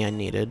exactly how many I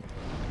needed.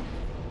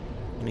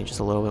 I need just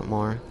a little bit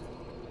more.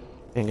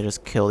 I can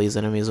just kill these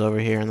enemies over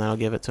here and that'll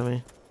give it to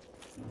me.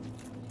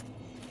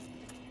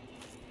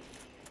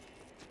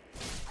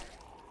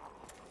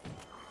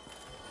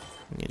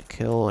 I need to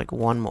kill like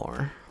 1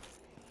 more.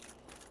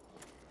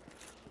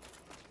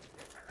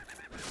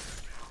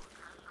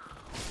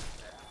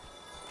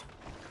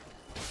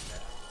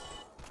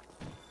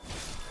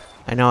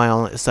 I know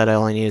I said I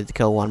only needed to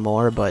kill 1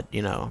 more, but,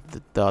 you know,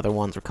 the other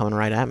ones were coming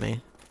right at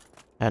me.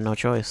 I had no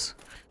choice.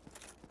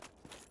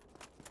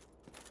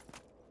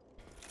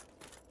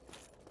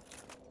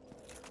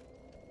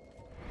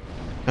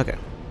 Okay.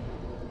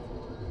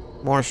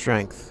 More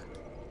strength.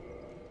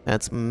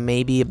 That's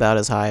maybe about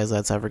as high as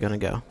that's ever gonna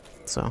go.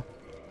 So,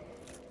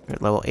 we're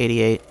at level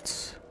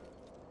 88.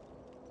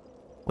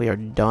 We are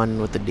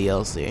done with the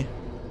DLC.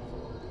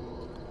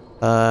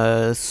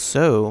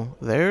 So,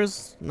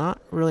 there's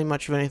not really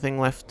much of anything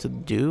left to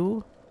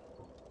do.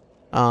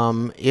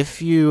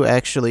 If you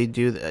actually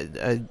do...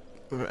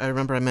 I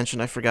remember I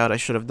mentioned I forgot I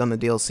should have done the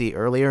DLC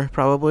earlier,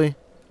 probably.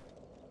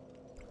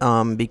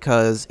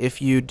 Because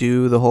if you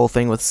do the whole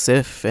thing with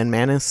Sif and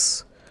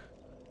Manus,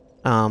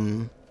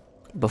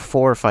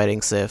 before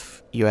fighting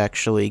Sif, you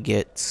actually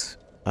get,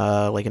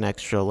 like an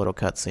extra little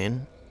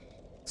cutscene.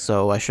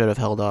 So I should have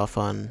held off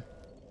on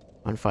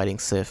fighting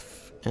Sif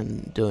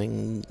and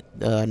doing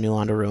New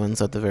Londo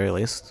Ruins at the very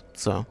least.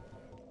 So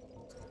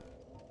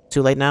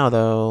too late now,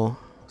 though.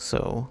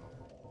 So,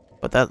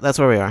 but that's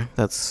where we are.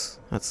 That's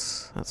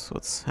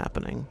what's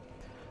happening.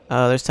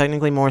 There's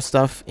technically more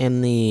stuff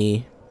in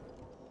the.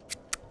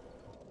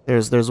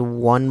 There's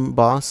 1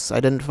 boss I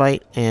didn't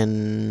fight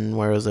in,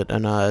 where is it?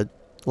 In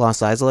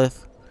Lost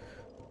Izalith.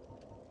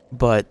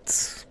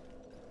 But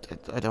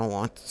I don't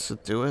want to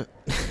do it.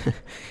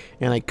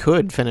 And I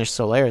could finish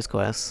Solaris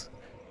quest.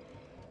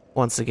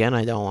 Once again,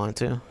 I don't want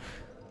to.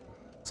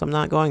 So I'm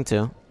not going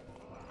to.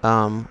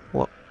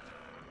 What?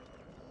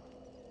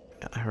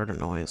 I heard a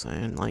noise. I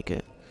didn't like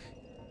it.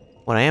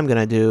 What I am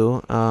gonna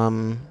do,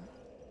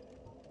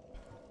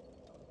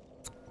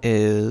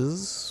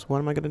 is... What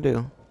am I gonna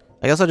do?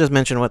 I guess I'll just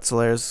mention what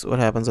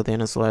happens at the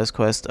end of Solaris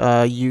quest.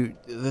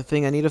 The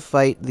thing I need to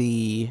fight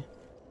the...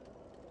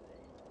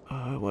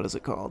 what is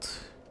it called?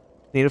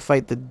 I need to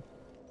fight the...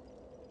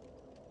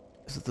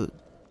 Is it the...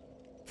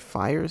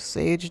 Fire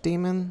Sage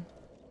Demon?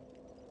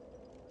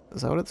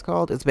 Is that what it's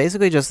called? It's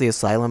basically just the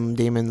Asylum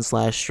Demon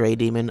 / Stray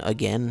Demon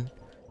again.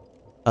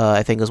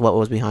 I think is what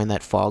was behind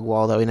that fog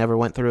wall that we never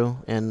went through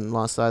in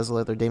Lost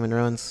Izalith, or Demon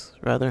Ruins,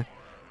 rather.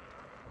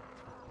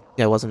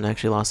 Yeah, it wasn't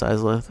actually Lost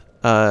Izalith.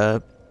 I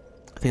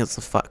think it's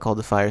called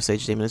the Fire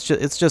Sage Demon.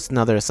 It's just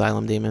another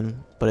Asylum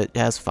Demon, but it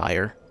has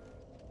fire.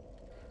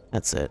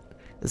 That's it.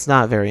 It's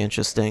not very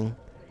interesting.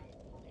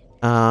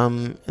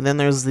 And then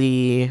there's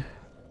the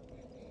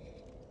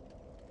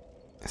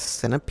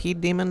Centipede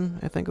Demon,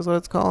 I think is what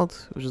it's called,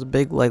 which is a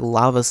big, like,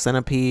 lava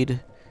centipede,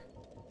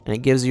 and it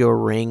gives you a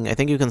ring. I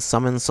think you can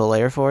summon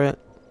Solaire for it.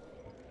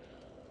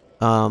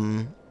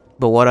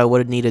 But what it would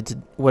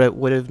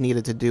have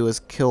needed to do is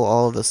kill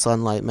all of the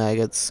sunlight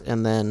maggots,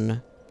 and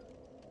then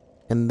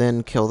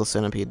kill the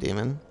Centipede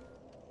Demon.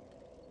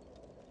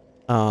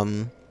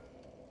 And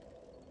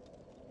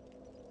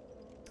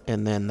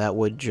And then that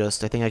would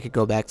just, I think I could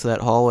go back to that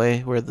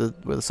hallway where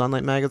the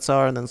sunlight maggots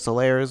are, and then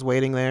Solaire is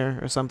waiting there,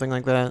 or something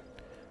like that.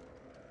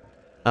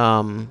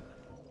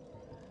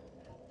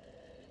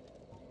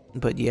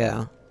 But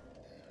yeah.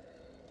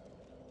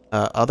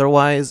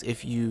 Otherwise,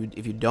 if you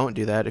don't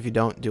do that, if you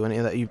don't do any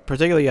of that, you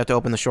have to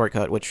open the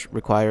shortcut, which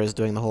requires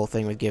doing the whole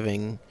thing with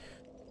giving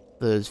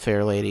the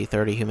fair lady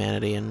 30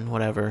 humanity and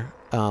whatever.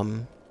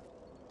 And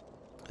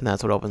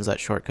that's what opens that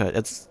shortcut.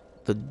 It's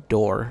the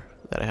door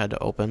that I had to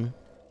open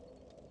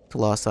to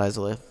Lost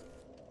Izalith.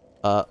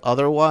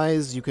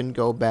 Otherwise, you can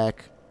go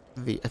back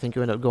I think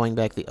you end up going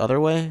back the other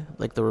way,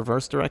 like the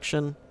reverse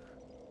direction.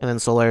 And then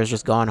Solaire's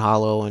just gone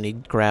hollow, and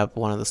he'd grab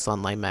one of the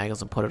sunlight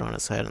maggots and put it on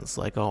his head, and it's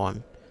like, oh,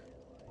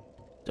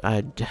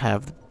 I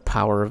have the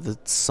power of the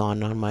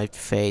sun on my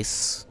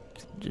face.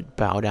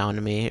 Bow down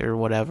to me, or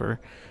whatever.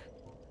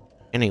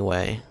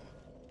 Anyway.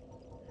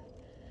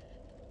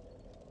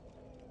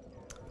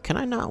 Can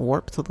I not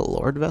warp to the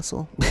Lord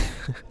Vessel?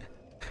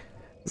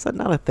 Is that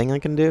not a thing I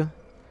can do?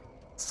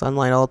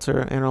 Sunlight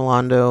Altar,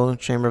 Anorlando,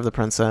 Chamber of the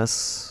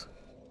Princess,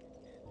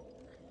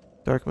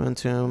 Dark Moon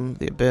Tomb,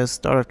 The Abyss,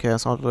 Daughter of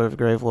Chaos, Altar of the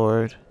Grave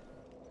Lord,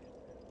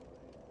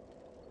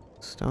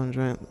 Stone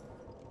Giant.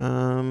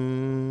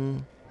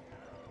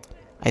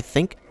 I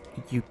think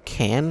you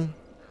can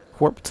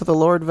warp to the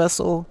Lord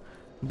Vessel,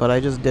 but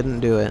I just didn't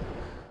do it.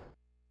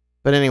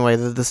 But anyway,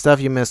 the stuff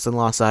you missed in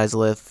Lost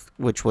Izalith,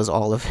 which was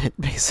all of it,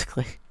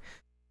 basically.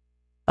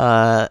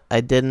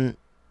 I didn't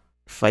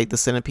fight the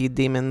Centipede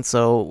Demon,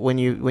 so when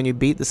you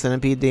beat the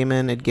Centipede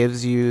Demon, it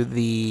gives you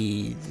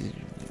the...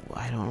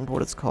 I don't remember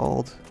what it's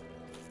called.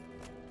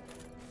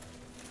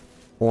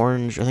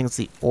 Orange, I think it's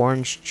the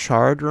Orange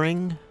Charred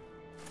Ring.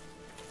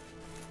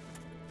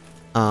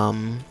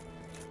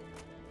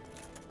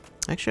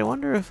 Actually, I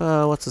wonder if,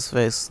 what's his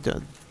face?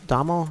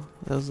 Damo?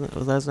 Was that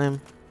his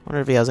name? I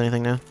wonder if he has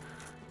anything now.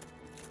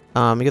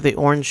 You get the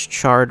Orange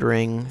Charred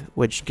Ring,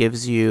 which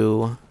gives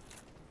you...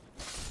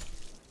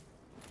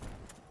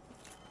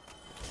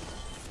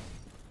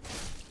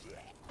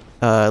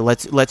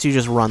 lets you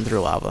just run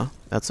through lava.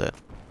 That's it.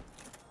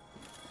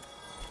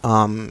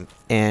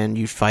 And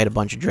you fight a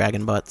bunch of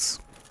dragon butts.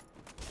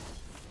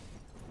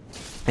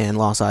 And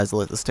Lost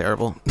Izalith is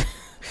terrible.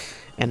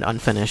 And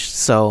unfinished,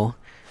 so,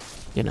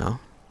 you know.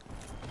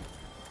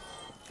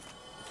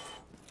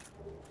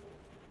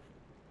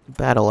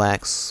 Battle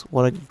Axe.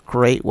 What a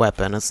great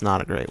weapon. It's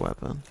not a great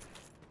weapon.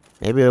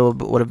 Maybe it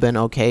would have been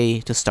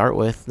okay to start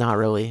with. Not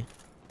really.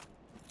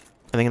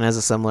 I think it has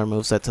a similar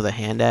moveset to the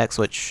Hand Axe,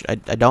 which I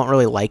don't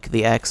really like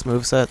the axe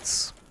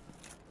movesets.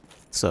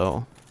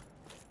 So...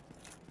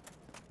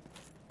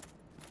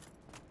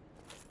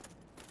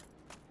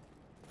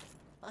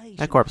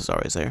 That corpse is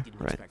always there,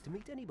 right?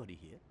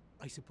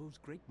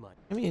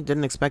 I mean, you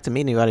didn't expect to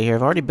meet anybody here.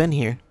 I've already been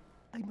here.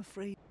 I'm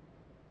afraid.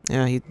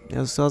 Yeah, he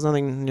still has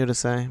nothing new to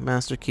say.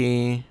 Master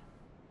Key,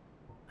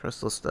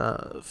 crystal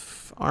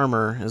stuff,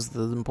 armor is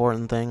the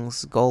important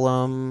things.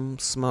 Golem,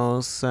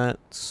 Smo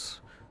set.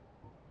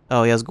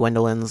 Oh, he has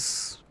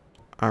Gwendolyn's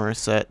armor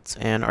set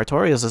and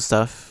Artorias'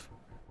 stuff.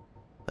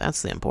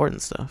 That's the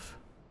important stuff.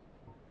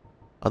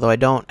 Although I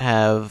don't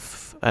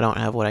have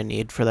what I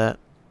need for that,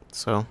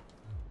 so.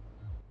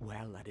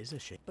 Well, that is a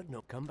shit, but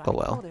no, come back. Oh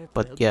well.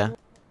 But yeah,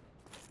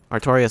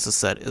 Artorias'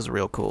 set is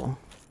real cool.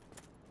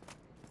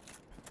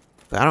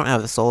 But I don't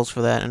have the souls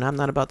for that, and I'm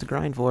not about to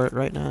grind for it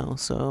right now,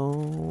 so...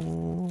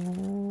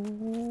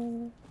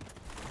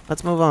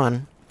 Let's move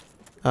on.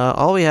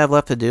 All we have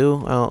left to do...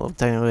 Well,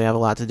 technically we have a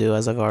lot to do,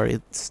 as I've already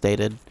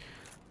stated.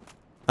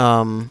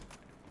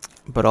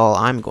 But all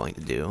I'm going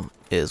to do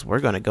is we're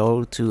going to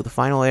go to the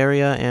final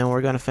area, and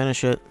we're going to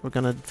finish it. We're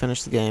going to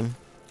finish the game.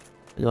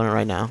 We're doing it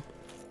right now.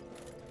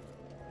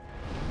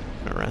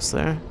 Gonna rest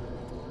there.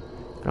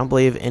 I don't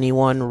believe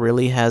anyone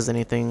really has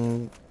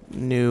anything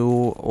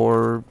new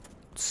or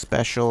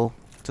special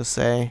to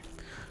say.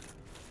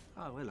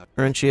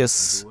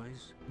 Laurentius,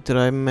 did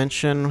I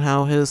mention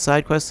how his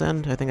side quests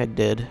end? I think I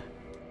did.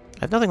 I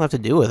have nothing left to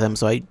do with him,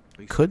 so I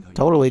could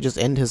totally just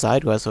end his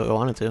side quest if I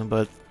wanted to,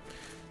 but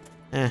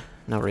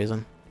no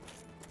reason.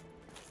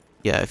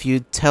 Yeah, if you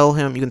tell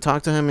him, you can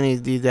talk to him,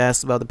 and he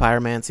asks about the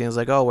pyromancy, and he's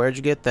like, oh, where'd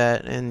you get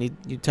that? And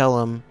you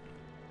tell him,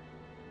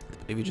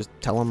 if you just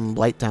tell him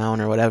Blighttown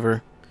or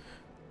whatever.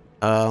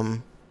 I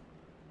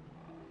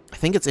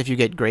think it's if you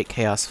get Great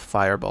Chaos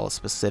Fireball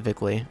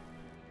specifically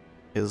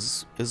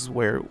is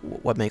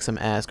what makes him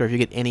ask, or if you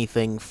get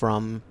anything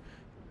from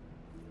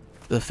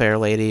the Fair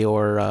Lady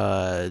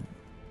or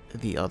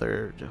the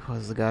other, what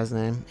was the guy's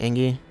name?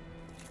 Engi?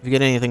 If you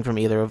get anything from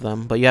either of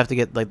them, but you have to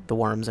get like the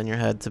worms in your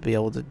head to be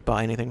able to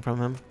buy anything from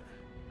him.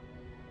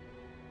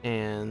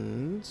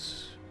 And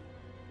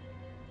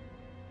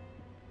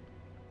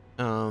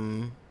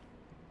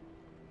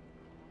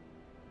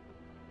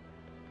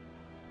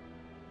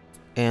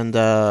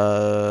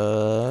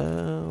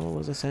what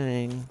was I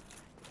saying?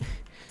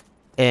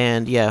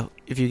 And yeah,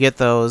 if you get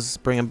those,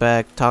 bring them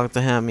back, talk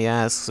to him, he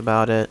asks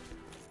about it.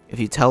 If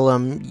you tell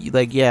him,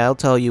 like, yeah, I'll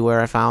tell you where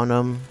I found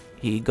him,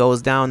 he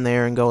goes down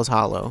there and goes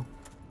hollow.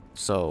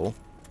 So,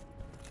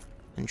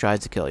 and tries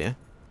to kill you.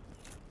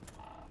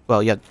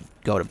 Well, you have to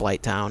go to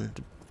Blight Town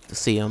to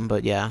see him,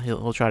 but yeah,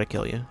 he'll try to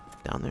kill you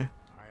down there.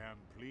 I am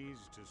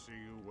pleased to see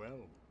you well.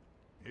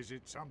 Is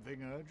it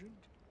something urgent?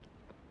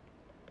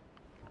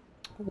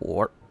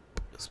 Warp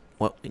is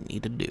what we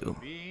need to do.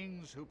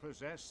 Beings who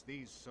possess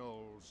these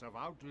souls have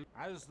outlived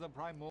as the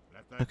primordial.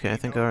 Okay, I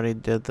think I already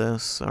did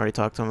this. I already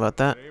talked to him about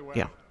that. Very well.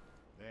 Yeah.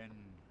 Then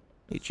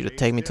Need you to stay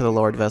take me to the still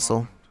Lord for a Vessel.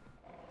 moment.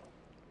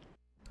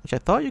 Which I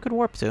thought you could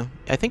warp to.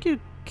 I think you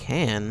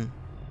can.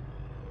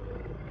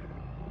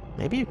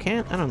 Maybe you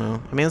can't? I don't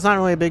know. I mean, it's not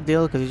really a big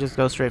deal because you just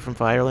go straight from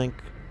Firelink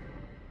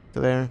to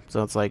there.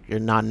 So it's like you're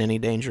not in any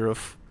danger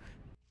of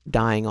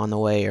dying on the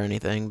way or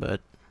anything,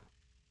 but...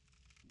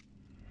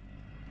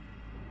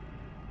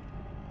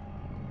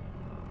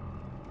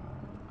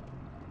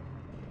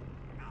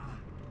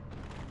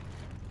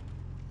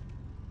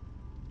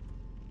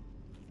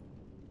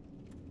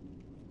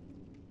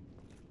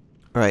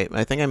 Right,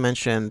 I think I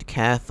mentioned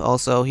Kath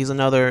also. He's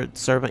another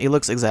servant. He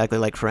looks exactly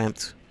like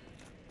Framped.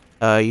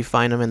 You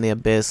find him in the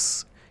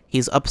Abyss.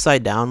 He's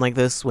upside down like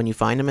this when you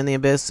find him in the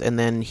Abyss, and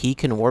then he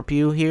can warp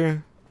you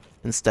here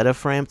instead of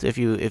Framped if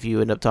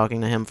you end up talking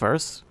to him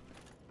first.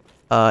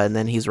 And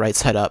then he's right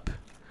side up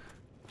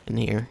in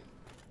here.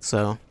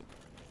 So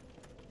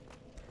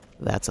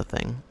that's a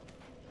thing.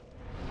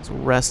 Let's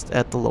rest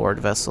at the Lord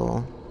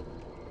Vessel.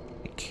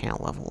 We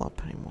can't level up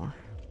anymore.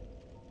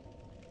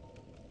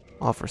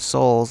 Offer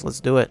souls. Let's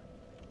do it.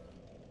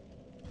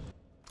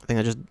 I think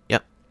I just...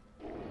 Yep.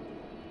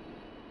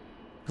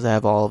 Because I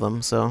have all of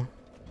them, so...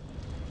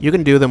 You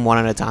can do them one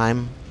at a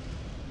time.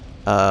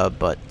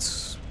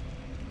 But...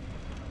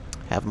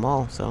 Have them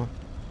all, so...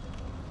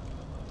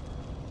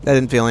 I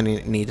didn't feel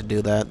any need to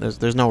do that.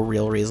 There's no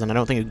real reason. I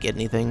don't think you get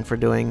anything for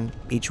doing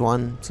each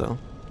one, so...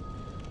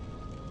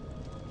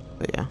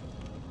 But yeah.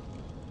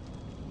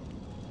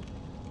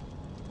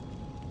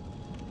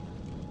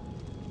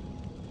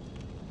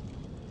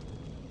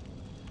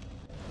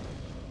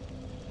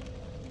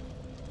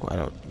 I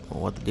don't know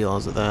what the deal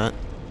is with that.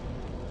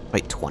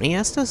 Wait, 20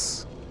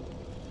 Estus?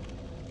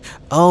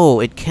 Oh,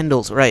 it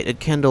kindles, right, it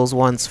kindles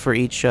once for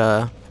each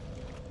thing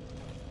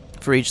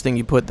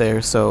you put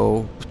there,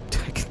 so...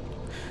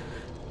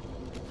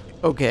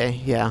 Okay,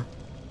 yeah.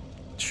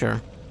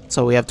 Sure.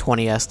 So we have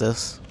 20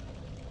 Estus.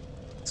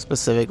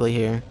 Specifically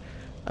here.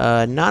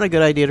 Not a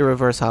good idea to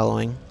reverse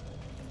hollowing.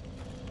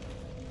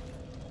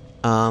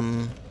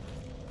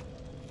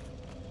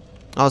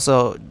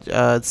 Also,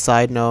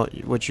 side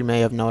note, which you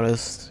may have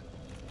noticed.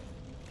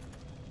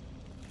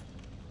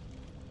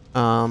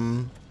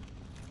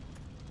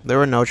 There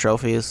were no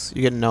trophies.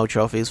 You get no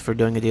trophies for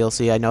doing a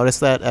DLC. I noticed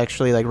that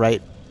actually, like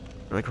right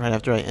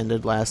after I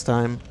ended last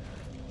time.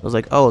 I was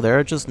like, oh, there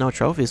are just no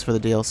trophies for the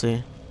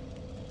DLC.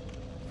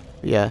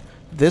 Yeah,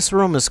 this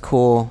room is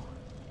cool.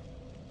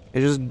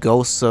 It's just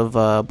ghosts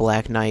of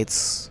Black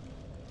Knights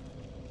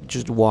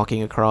just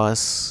walking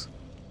across.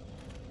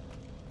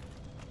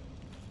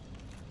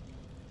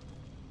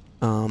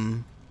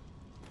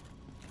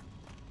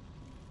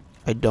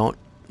 I don't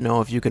know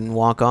if you can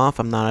walk off.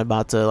 I'm not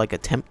about to, like,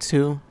 attempt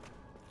to.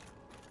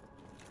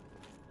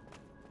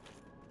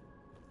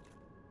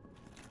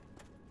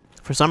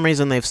 For some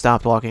reason, they've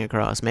stopped walking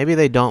across. Maybe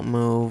they don't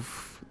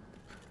move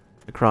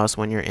across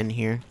when you're in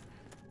here.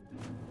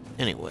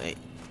 Anyway,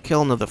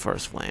 kill into the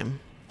first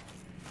flame.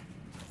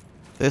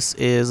 This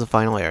is the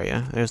final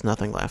area. There's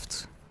nothing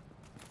left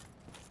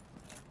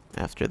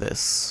after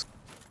this.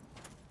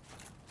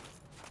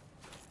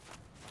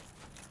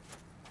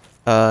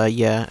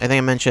 Yeah, I think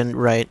I mentioned,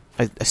 right,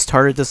 I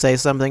started to say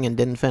something and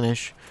didn't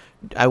finish.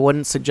 I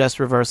wouldn't suggest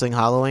reversing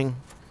hollowing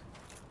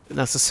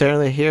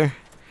necessarily here,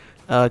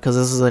 because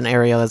this is an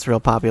area that's real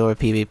popular with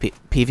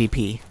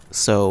PvP,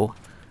 so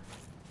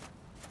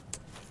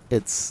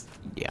it's,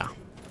 yeah,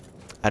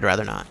 I'd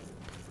rather not.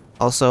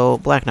 Also,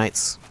 Black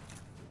Knights.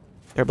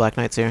 There are Black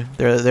Knights here.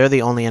 They're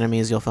the only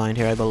enemies you'll find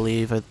here, I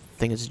believe. I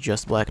think it's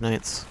just Black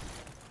Knights.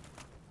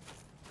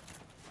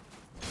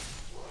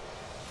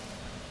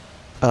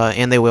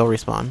 And they will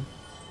respawn,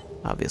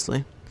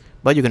 obviously.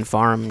 But you can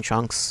farm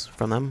chunks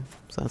from them,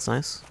 so that's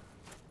nice.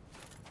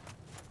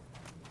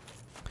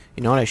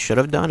 You know what I should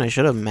have done? I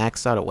should have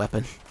maxed out a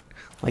weapon.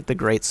 Like the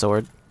Great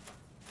Sword.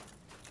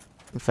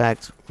 In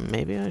fact,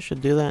 maybe I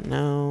should do that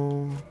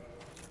now.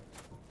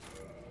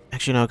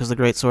 Actually, no, because the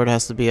Great Sword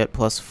has to be at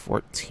plus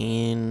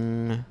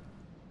 14.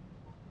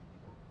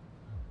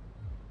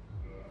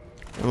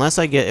 Unless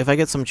if I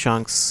get some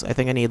chunks, I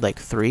think I need like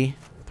 3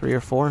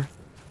 or 4.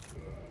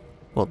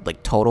 Well,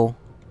 like total.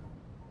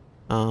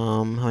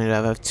 How many do I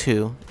have? I have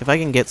 2. If I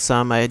can get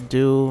some, I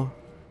do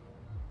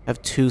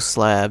have 2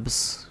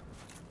 slabs.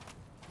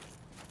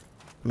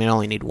 I mean, I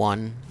only need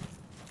 1.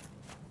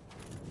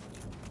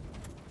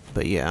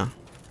 But yeah.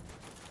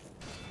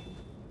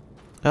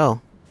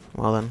 Oh,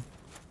 well then.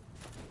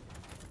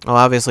 Oh,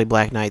 obviously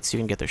Black Knights, you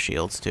can get their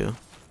shields too.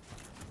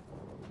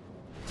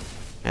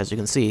 As you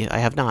can see, I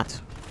have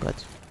not,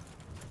 but...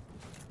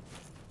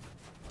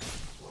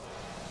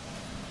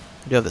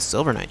 I do have the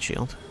Silver Knight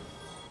shield.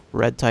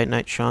 Red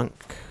Titanite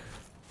chunk.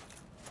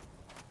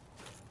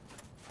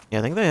 Yeah,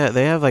 I think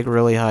they have like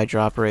really high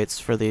drop rates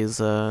for these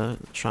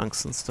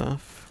chunks and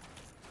stuff.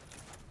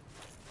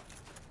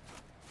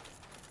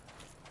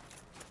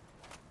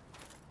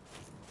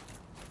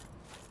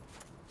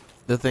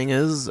 The thing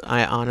is,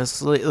 I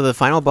honestly, the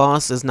final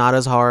boss is not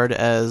as hard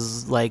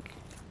as like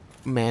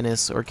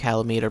Manus or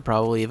Calamite or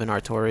probably even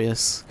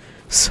Artorias.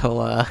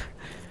 So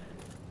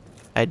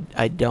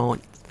I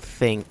don't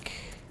think.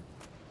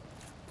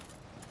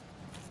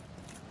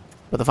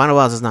 But the final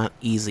boss is not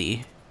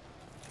easy.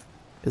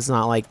 It's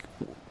not like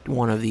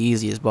one of the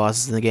easiest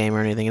bosses in the game or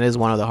anything. It is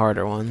one of the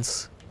harder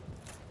ones.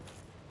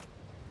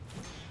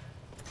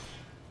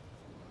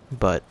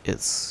 But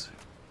it's...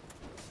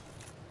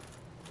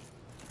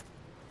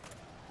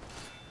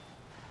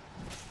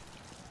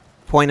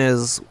 Point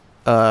is,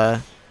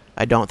 I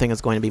don't think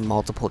it's going to be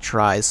multiple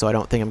tries, so I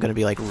don't think I'm going to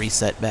be like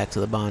reset back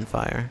to the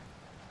bonfire.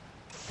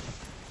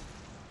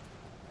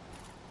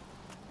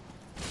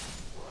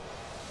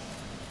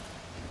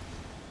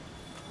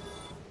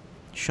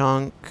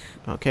 Chunk.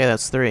 Okay,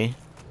 that's 3.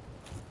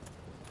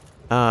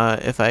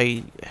 If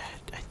I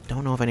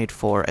don't know if I need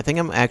 4. I think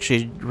I'm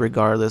actually,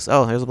 regardless...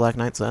 Oh, there's a Black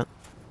Knight set.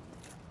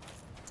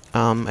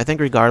 I think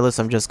regardless,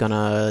 I'm just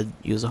gonna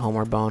use a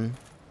Homeward Bone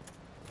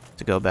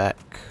to go back.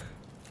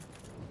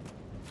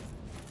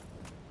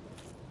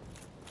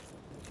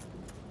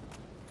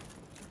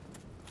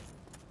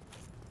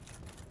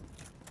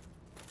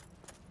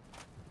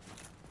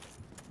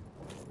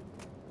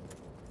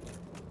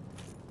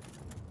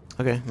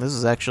 Okay, this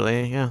is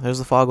actually... Yeah, there's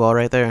the fog wall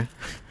right there.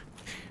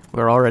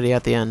 We're already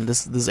at the end.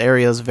 This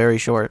area is very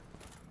short.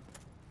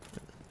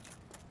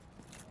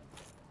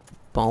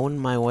 Bone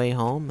my way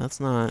home? That's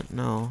not...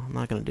 No, I'm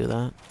not gonna do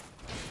that.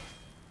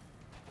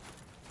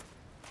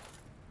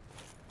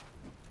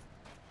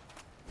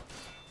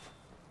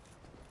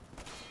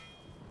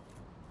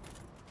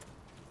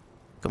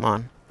 Come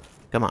on.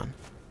 Come on.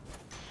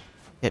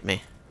 Hit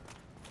me.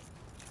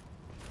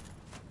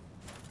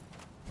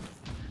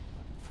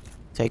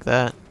 Take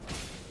that.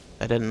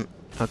 I didn't...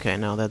 Okay,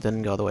 no, that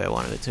didn't go the way I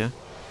wanted it to.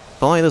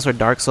 If only this were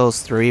Dark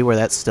Souls 3, where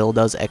that still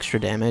does extra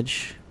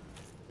damage.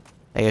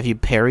 Like, if you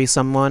parry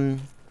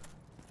someone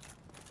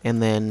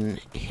and then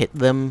hit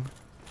them,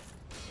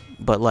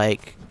 but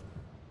like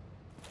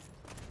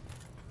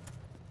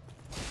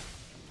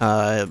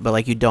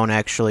you don't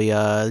actually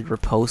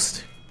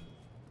riposte,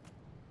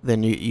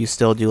 then you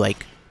still do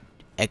like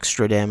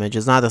extra damage.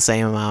 It's not the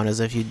same amount as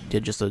if you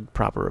did just a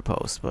proper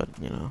riposte, but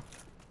you know.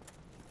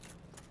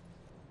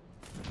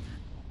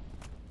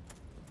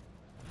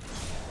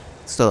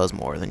 Still does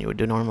more than you would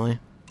do normally. And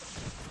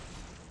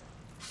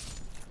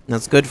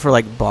that's good for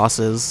like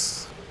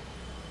bosses.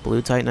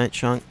 Blue Titanite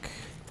chunk.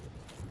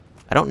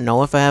 I don't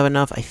know if I have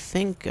enough. I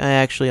think I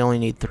actually only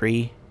need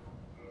 3.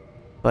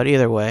 But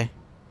either way,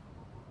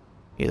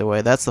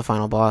 that's the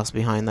final boss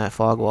behind that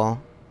fog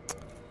wall.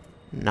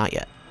 Not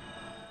yet.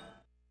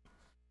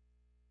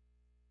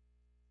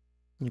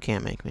 You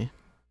can't make me.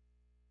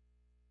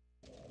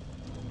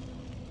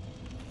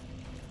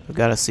 I've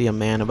got to see a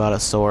man about a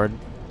sword.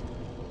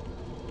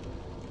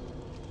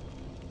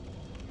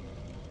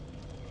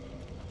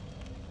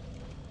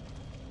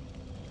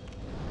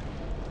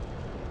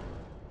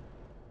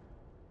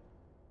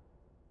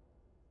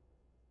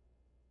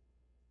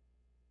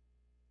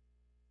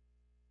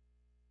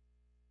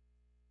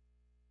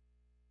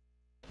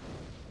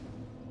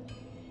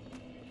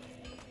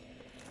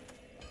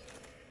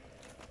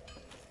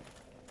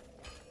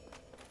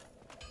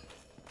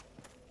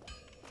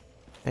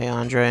 Hey,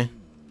 Andre.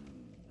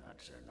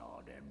 That's an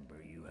odd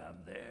ember you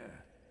have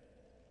there.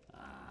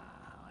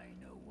 Ah, I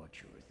know what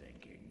you were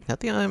thinking. Is that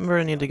the ember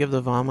I need to give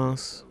the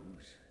Vamos?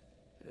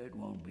 It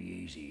won't be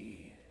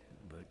easy,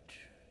 but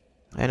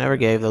I never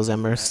gave those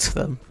embers to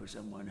them. for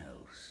someone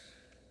else.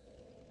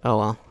 Oh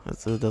well,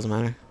 it doesn't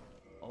matter.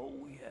 All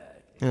we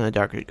had. In the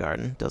Dark Root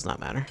Garden, does not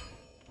matter.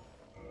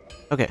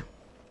 Okay.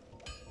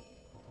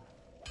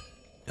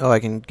 Oh, I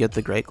can get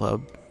the Great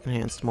Club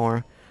enhanced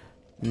more.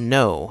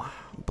 No.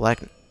 I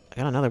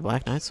got another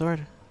Black Knight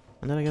sword?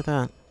 When did I get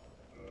that?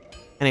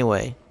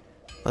 Anyway,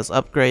 let's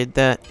upgrade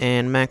that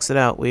and max it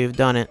out. We've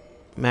done it.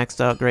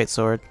 Maxed out Great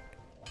Sword.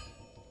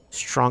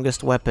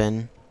 Strongest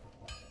weapon.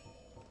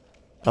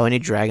 Oh, I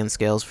need dragon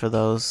scales for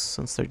those,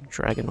 since they're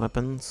dragon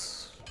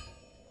weapons.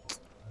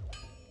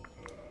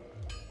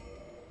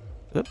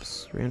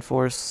 Oops,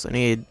 reinforce. I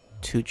need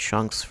 2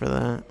 chunks for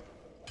that.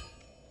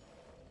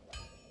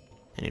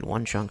 I need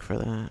 1 chunk for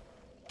that.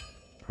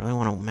 I really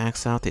want to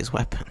max out these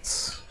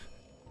weapons.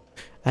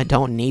 I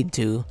don't need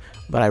to,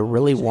 but I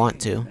really want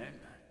to.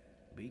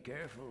 Be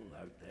careful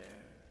out there.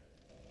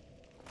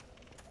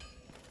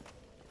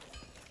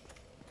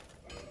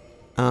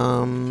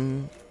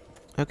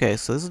 Okay,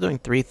 so this is doing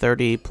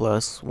 330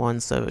 plus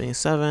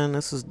 177.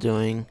 This is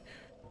doing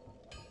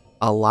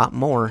a lot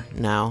more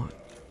now.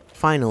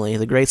 Finally,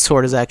 the Great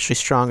Sword is actually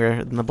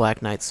stronger than the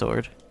Black Knight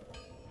Sword.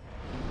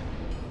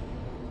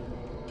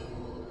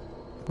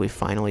 We've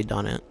finally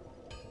done it.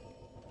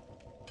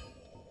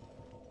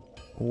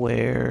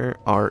 Where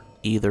are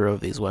either of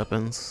these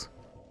weapons?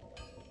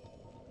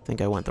 I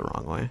think I went the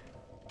wrong way.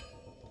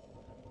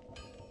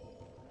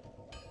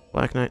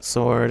 Black Knight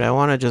Sword. I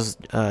want to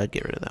just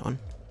get rid of that one.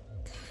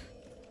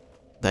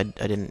 I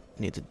didn't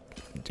need to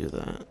do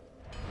that.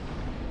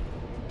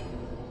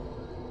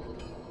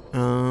 I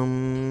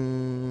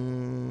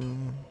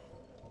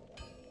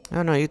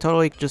don't know, you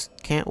totally just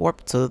can't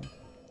warp to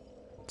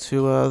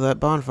that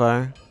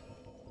bonfire.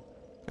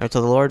 Or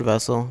to the Lord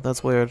Vessel.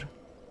 That's weird.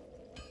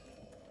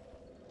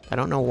 I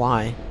don't know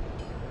why.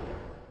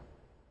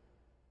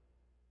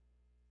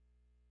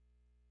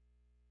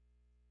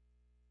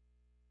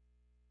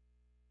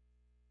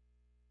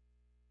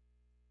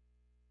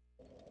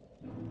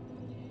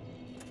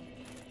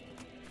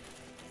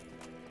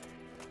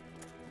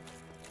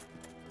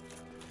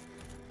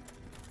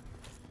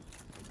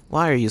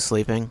 Why are you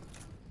sleeping?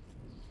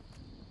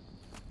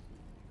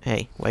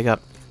 Hey, wake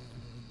up.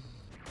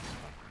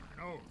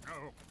 No,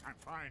 no, I'm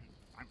fine.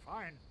 I'm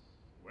fine.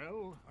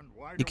 Well, and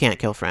why You can't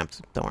kill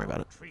Frampt. Don't worry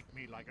about it. treat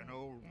me like an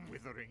old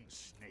withering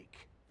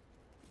snake?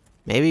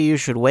 Maybe you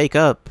should wake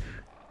up.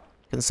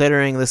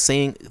 Considering the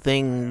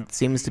thing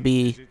seems to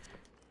be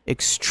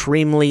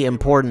extremely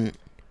important.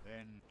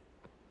 Then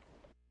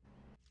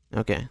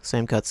Okay,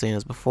 same cutscene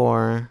as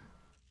before.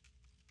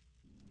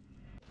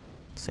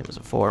 Same as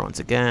before, once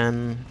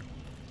again.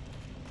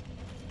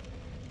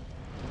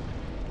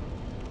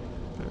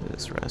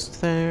 Just rest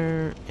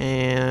there,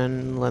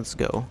 and let's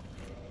go.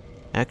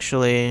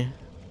 Actually,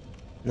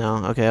 no,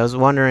 okay, I was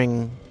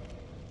wondering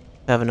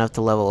if I have enough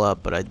to level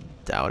up, but I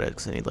doubt it,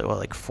 because I need, like, what,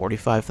 like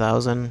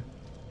 45,000?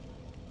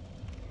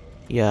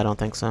 Yeah, I don't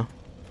think so.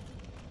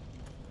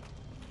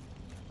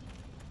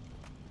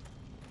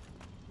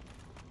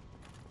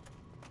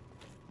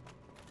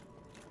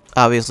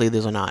 Obviously,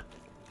 these are not.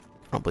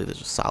 I don't believe they're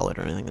just solid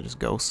or anything, they're just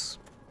ghosts.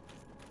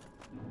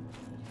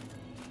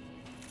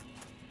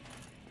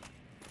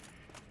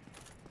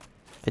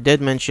 I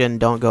did mention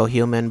don't go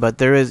human, but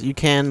you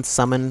can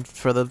summon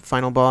for the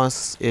final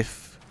boss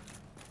if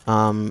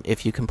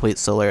you complete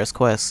Solaris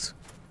quest,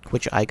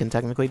 which I can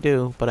technically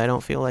do, but I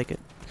don't feel like it.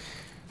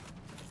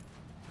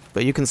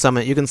 But you can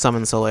summon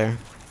Solaire.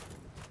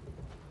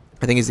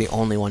 I think he's the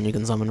only one you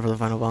can summon for the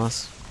final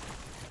boss.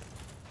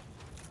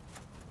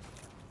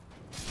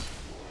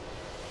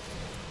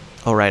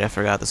 Oh right, I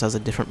forgot this has a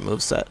different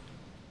moveset.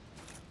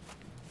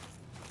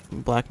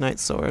 Black Knight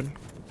Sword.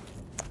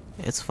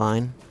 It's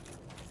fine.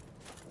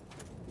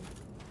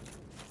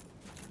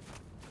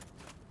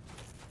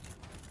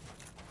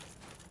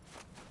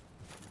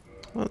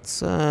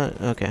 Let's,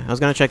 okay. I was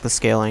gonna check the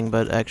scaling,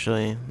 but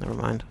actually, never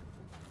mind.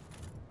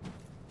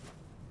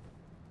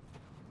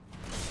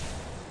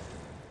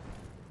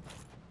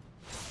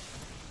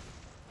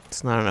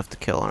 It's not enough to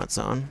kill on its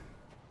own.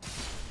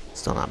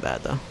 Still not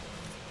bad, though.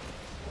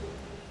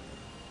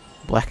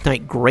 Black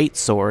Knight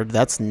Greatsword.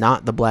 That's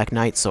not the Black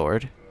Knight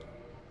Sword.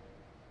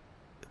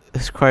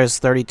 This requires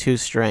 32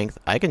 strength.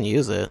 I can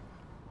use it.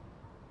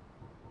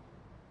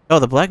 Oh,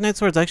 the Black Knight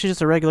Sword's actually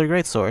just a regular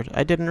Greatsword.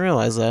 I didn't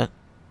realize that.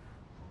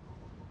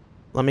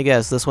 Let me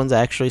guess, this one's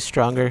actually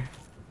stronger.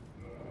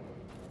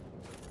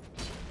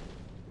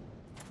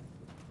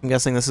 I'm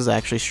guessing this is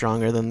actually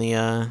stronger than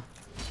the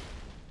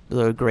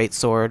Great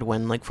Sword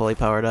when, like, fully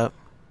powered up.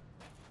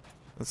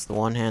 That's the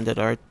one-handed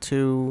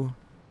R2.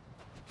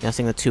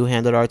 Guessing the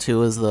two-handed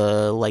R2 is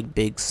the, like,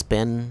 big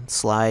spin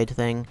slide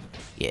thing.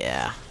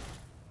 Yeah.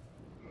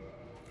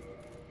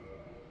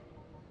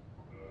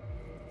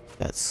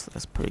 That's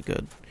pretty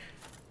good.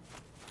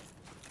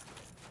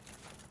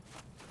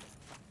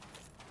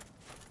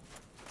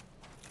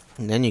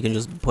 And then you can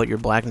just put your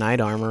Black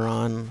Knight armor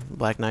on,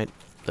 Black Knight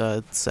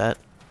set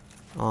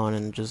on,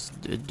 and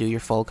just do your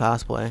full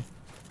cosplay.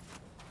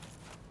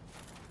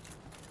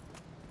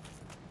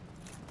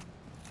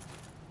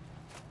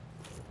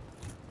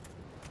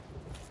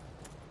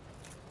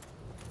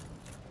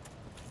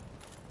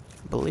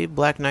 I believe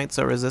Black Knights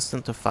are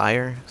resistant to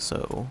fire,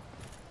 so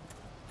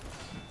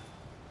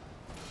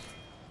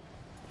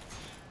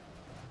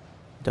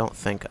don't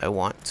think I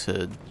want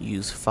to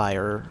use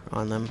fire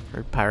on them,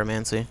 or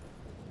pyromancy.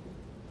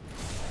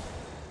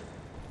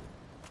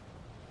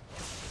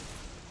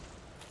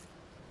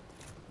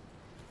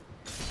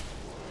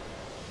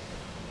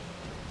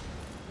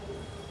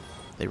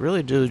 They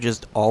really do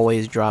just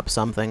always drop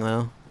something,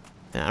 though.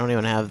 And I don't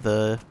even have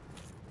the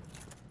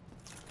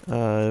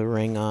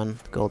ring on,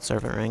 the Gold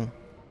Serpent ring.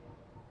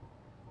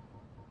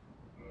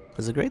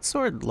 Is the Great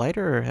Sword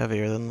lighter or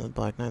heavier than the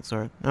Black Knight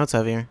Sword? No, it's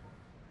heavier.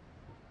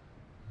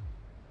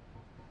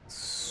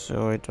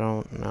 So I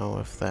don't know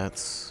if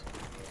that's...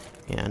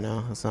 Yeah,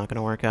 no, that's not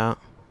gonna work out.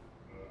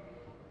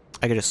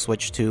 I could just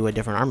switch to a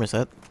different armor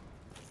set.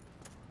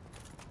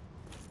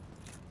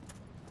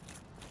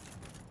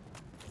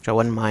 Which I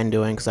wouldn't mind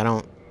doing, because I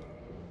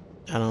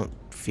don't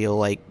feel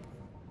like...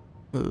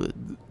 I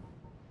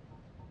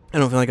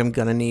don't feel like I'm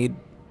gonna need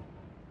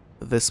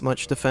this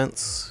much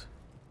defense.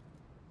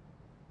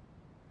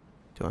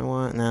 Do I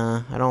want...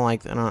 Nah, I don't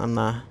like... I'm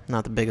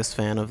not the biggest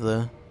fan of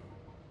the...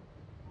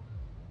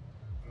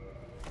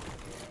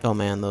 Oh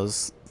man,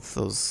 those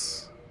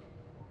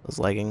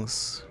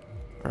leggings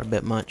are a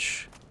bit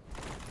much.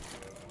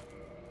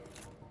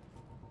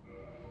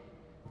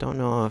 Don't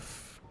know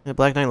if The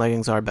Black Knight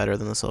leggings are better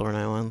than the Silver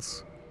Knight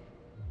ones.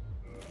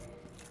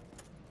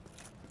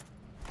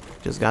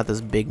 Just got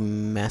this big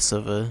mess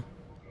of a...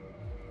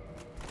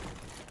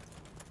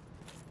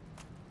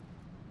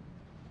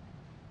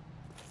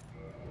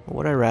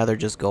 Would I rather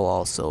just go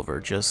all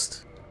silver,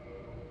 just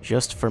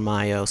for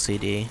my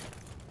OCD?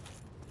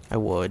 I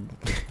would.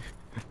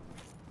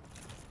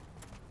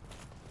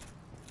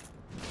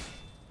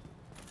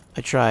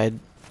 I tried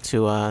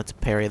to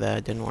parry that,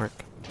 it didn't work.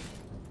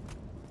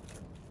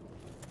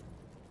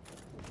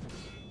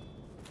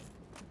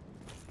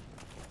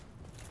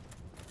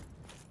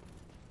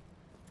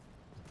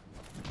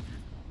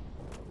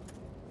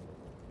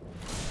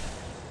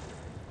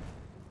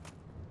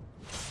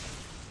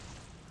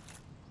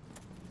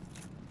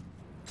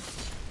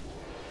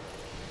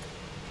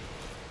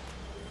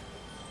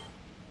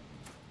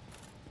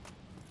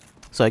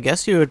 So I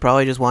guess you would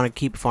probably just want to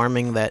keep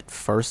farming that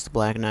first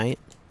Black Knight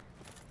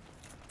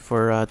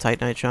for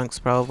Titanite chunks,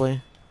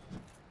 probably.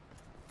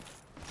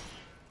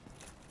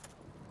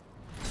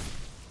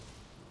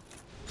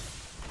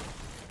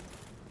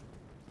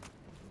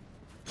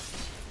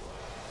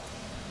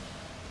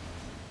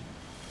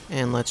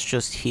 And let's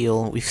just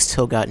heal. We've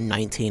still got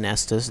 19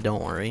 Estus,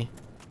 don't worry.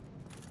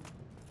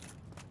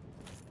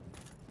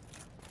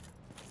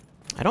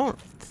 I don't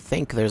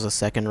think there's a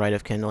second Rite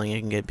of Kindling you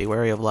can get. Be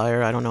wary of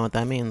Liar. I don't know what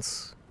that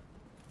means.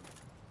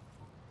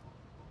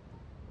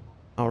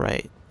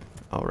 Alright.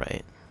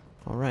 Alright.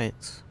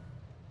 Alright.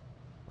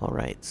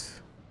 Alright.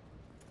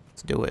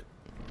 Let's do it.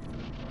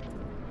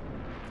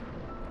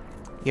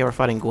 Yeah, we're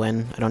fighting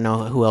Gwen. I don't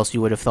know who else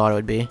you would have thought it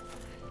would be. You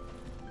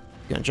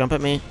gonna jump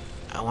at me?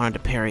 I wanted to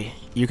parry.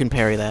 You can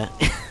parry that.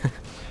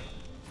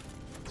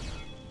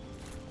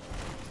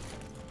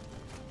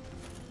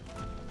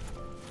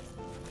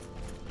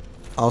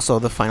 Also,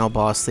 the final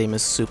boss theme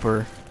is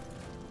super...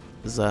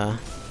 oh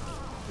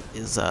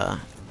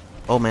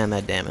man,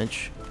 that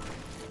damage.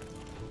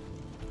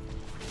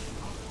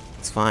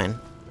 It's fine.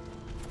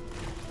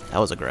 That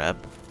was a grab.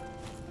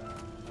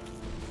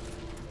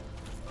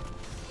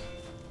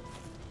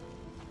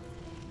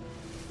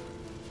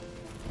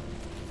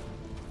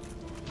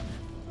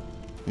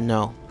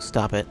 No,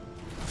 stop it.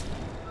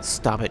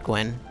 Stop it,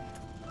 Gwen.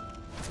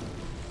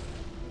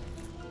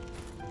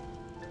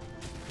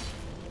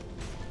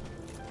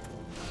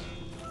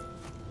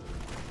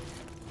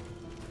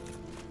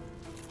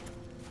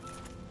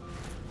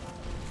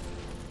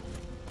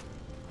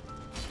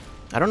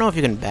 I don't know if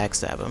you can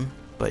backstab him,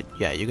 but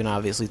yeah, you can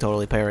obviously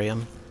totally parry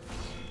him.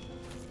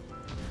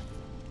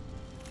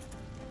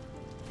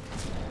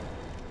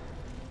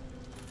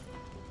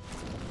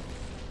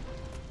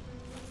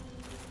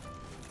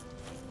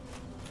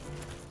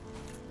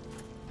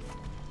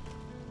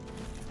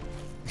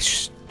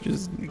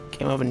 Just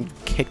came up and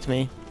kicked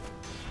me.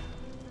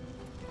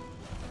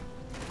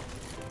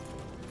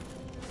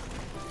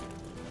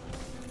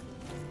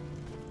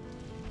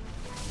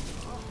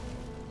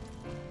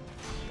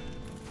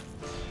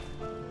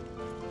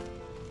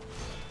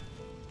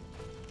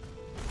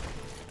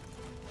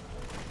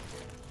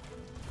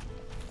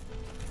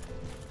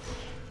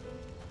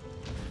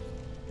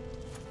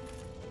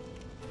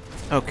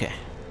 Okay.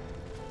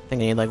 I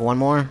think I need like one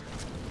more.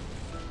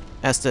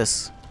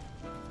 Estus.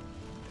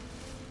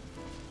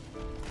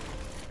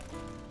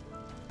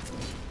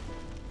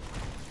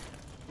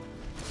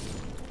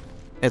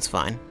 It's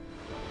fine.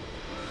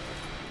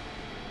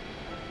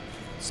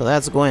 So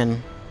that's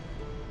Gwen.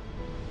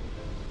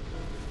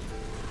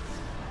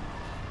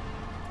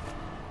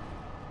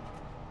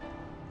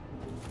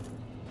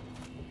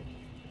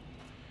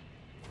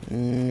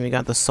 We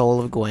got the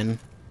soul of Gwen.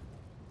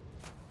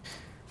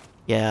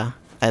 Yeah,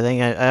 I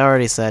think I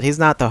already said he's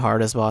not the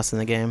hardest boss in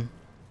the game.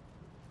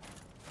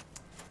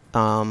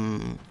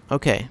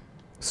 Okay.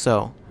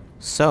 So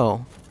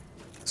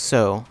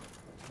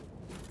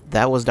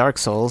that was Dark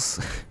Souls.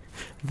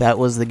 That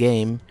was the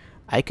game.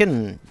 I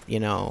can,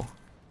 you know,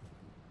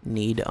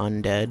 need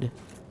undead.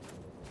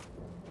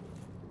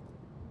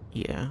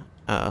 Yeah.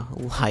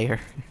 Liar.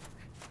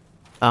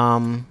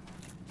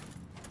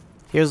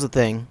 Here's the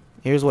thing.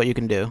 Here's what you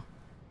can do.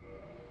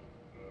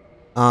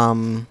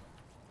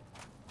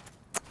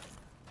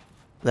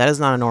 That is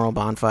not a normal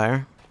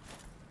bonfire.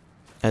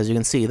 As you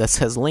can see, that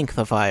says length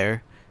of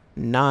fire.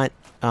 Not,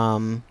 what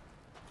am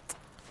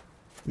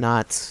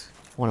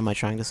I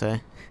trying to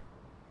say?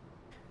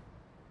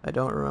 I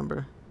don't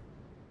remember.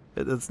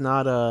 It's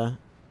not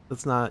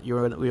you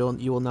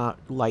will not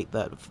light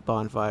that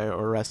bonfire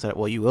or rest at it.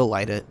 Well, you will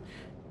light it.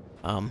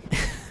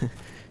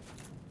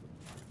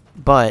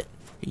 But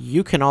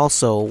you can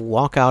also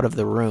walk out of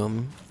the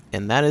room,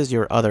 and that is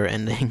your other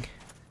ending.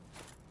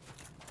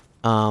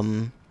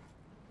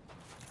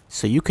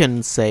 So you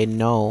can say,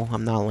 no,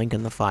 I'm not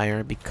linking the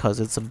fire because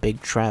it's a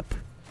big trap.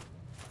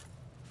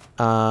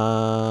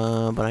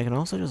 But I can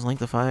also just link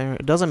the fire.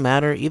 It doesn't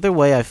matter. Either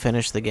way, I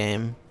finished the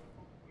game.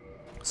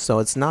 So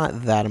it's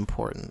not that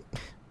important.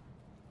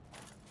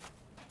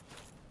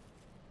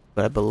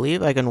 But I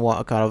believe I can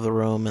walk out of the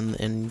room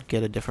and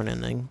get a different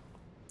ending.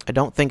 I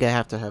don't think I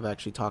have to have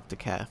actually talked to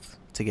Kath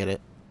to get it.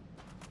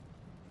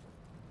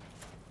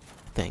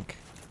 I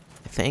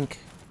think.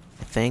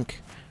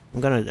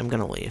 I'm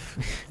gonna leave.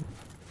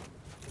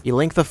 You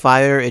link the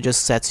fire, it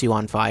just sets you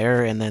on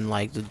fire, and then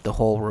like the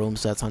whole room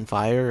sets on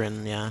fire,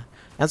 and yeah.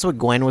 That's what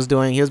Gwen was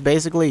doing. He was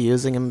basically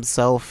using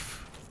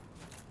himself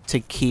to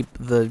keep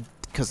the,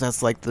 because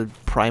that's like the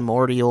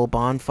primordial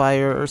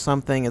bonfire or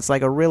something. It's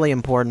like a really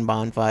important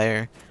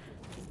bonfire.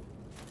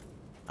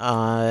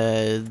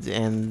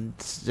 And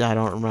I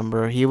don't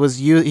remember. He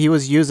was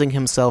using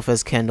himself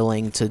as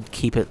kindling to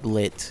keep it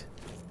lit.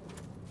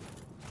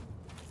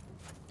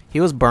 He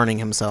was burning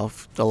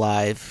himself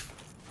alive,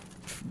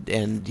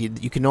 and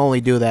you can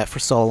only do that for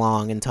so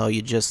long until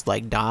you just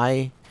like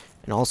die,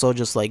 and also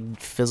just like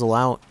fizzle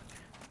out.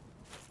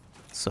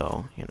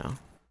 So, you know.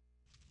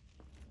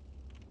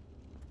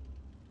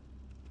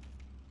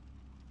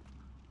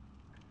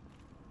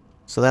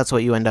 So that's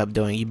what you end up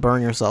doing. You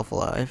burn yourself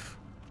alive.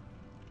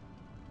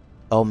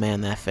 Oh man,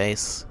 that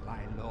face. My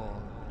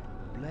lord,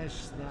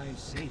 bless thy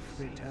safe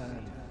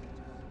return.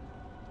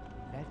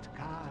 Let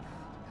Kath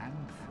and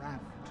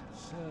Framt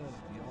serve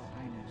your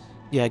highness.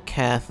 Yeah,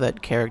 Kath,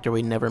 that character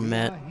we never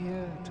met. We are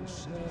here to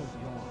serve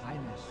your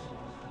highness.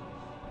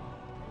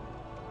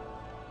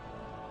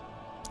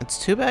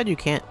 It's too bad you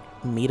can't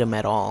meet him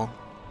at all.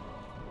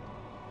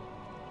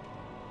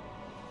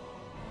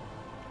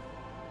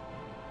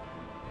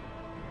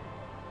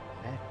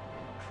 Let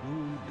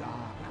true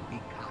dark be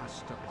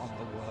cast upon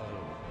the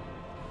world.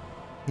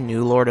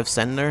 New Lord of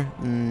Sender?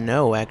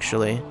 No,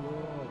 actually. Our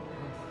Lord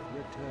hath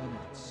returned.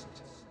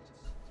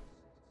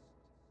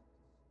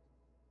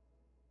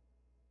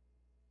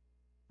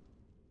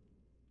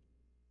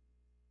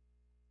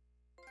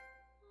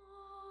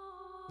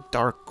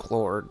 Dark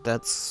Lord.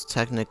 That's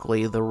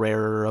technically the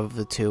rarer of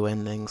the two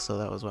endings, so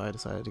that was why I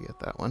decided to get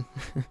that one.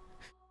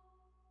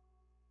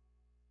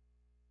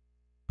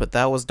 But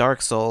that was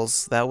Dark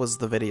Souls. That was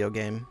the video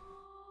game.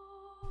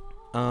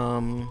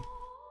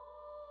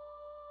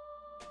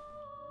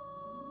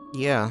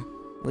 Yeah,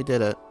 we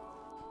did it.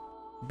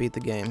 Beat the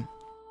game.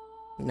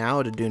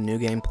 Now to do New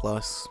Game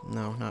Plus.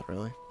 No, not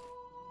really.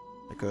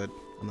 I could.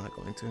 I'm not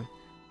going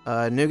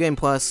to. New Game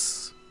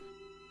Plus,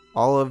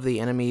 all of the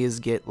enemies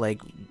get,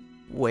 like,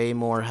 way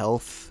more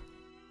health.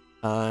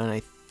 And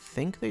I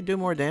think they do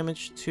more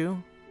damage,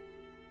 too.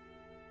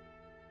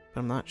 But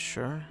I'm not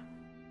sure.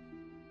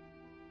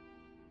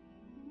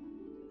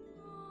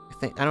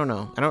 I don't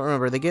know. I don't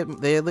remember.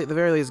 They at the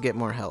very least get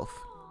more health.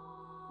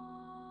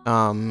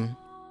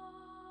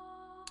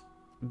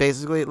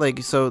 Basically,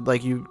 like, so,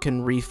 like, you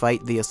can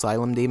refight the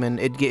Asylum Demon.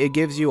 It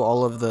gives you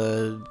all of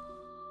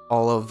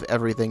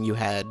everything you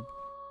had,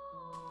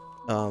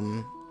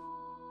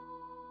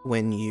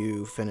 when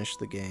you finish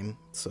the game,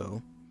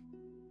 so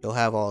you'll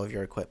have all of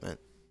your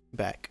equipment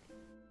back.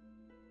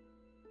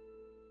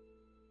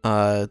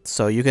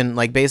 So you can,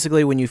 like,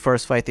 basically when you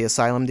first fight the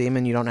Asylum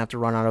Demon, you don't have to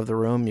run out of the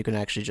room. You can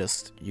actually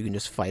just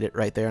fight it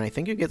right there, and I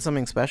think you get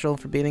something special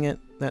for beating it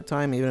that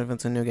time, even if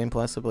it's in New Game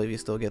Plus. I believe you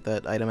still get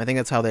that item. I think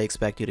that's how they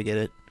expect you to get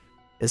it,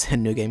 is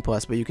in New Game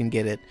Plus, but you can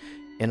get it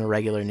in a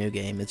regular New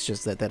Game. It's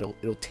just that it'll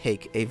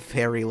take a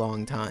very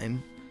long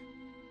time.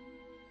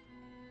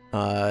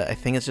 I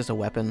think it's just a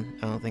weapon.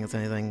 I don't think it's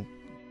anything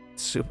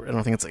super. I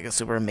don't think it's like a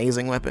super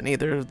amazing weapon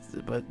either,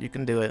 but you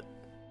can do it.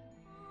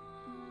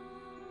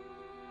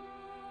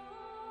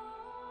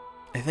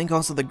 I think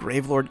also the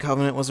Gravelord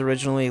Covenant was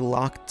originally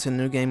locked to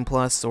New Game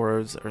Plus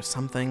or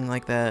something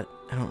like that.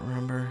 I don't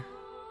remember.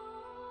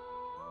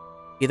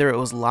 Either it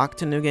was locked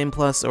to New Game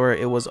Plus or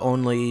it was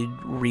only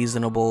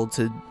reasonable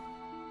to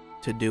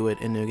do it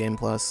in New Game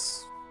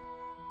Plus.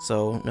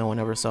 So no one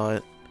ever saw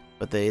it.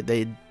 But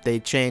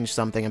they changed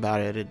something about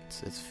it.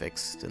 It's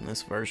fixed in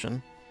this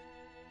version.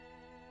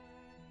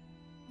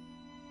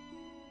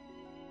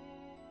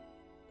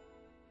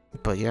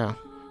 But yeah.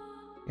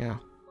 Yeah.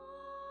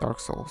 Dark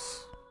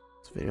Souls.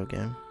 It's a video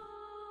game.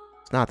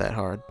 It's not that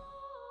hard.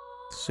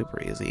 It's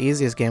super easy.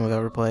 Easiest game I've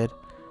ever played.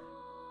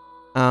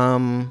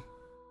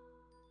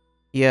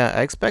 Yeah,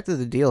 I expected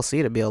the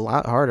DLC to be a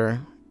lot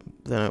harder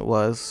than it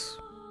was,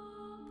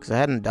 because I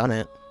hadn't done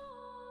it.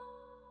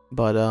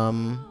 But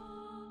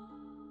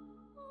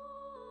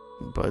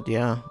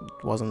yeah,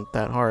 it wasn't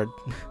that hard.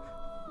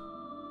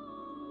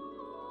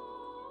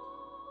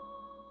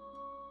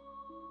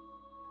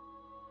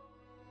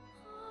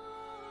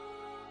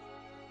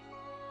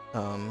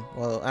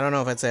 Well, I don't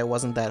know if I'd say it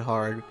wasn't that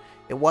hard.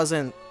 It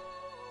wasn't...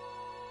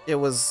 It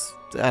was...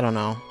 I don't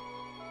know.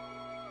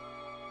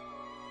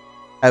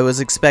 I was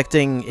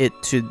expecting at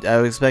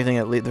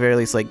the very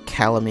least, like,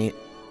 Calamite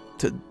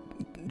to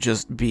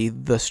just be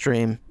the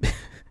stream. It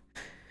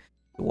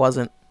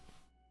wasn't.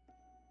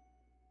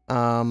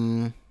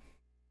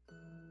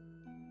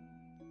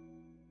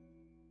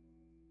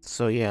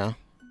 So yeah.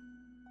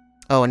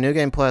 Oh, and New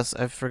Game Plus,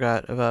 I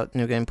forgot about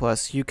New Game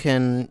Plus. You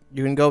can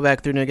go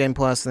back through New Game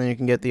Plus and then you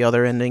can get the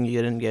other ending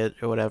you didn't get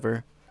or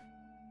whatever.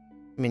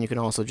 I mean, you can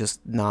also just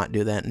not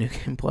do that in New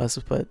Game Plus,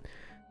 but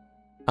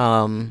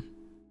but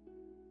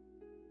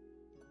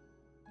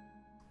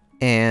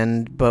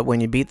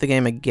when you beat the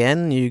game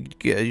again, you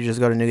just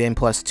go to New Game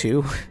Plus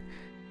 2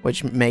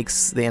 which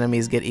makes the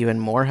enemies get even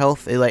more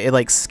health. It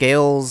like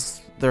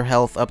scales their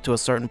health up to a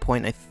certain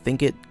point. I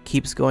think it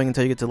keeps going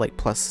until you get to like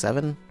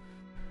 +7.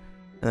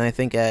 And I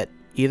think at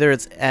either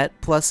it's at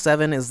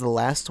 +7 is the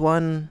last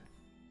one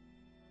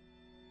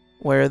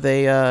where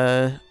they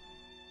I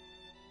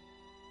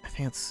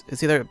think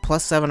it's either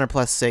 +7 or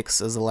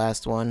 +6 is the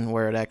last one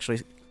where it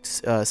actually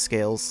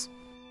scales.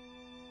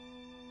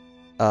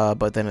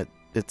 But then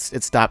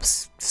it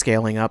stops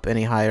scaling up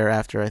any higher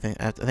after I think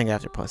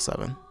after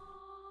 +7.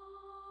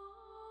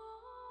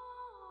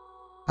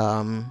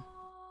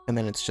 And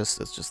then it's just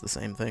the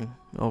same thing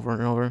over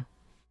and over.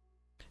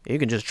 You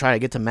can just try to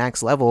get to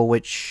max level,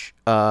 which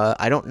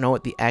I don't know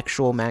what the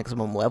actual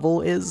maximum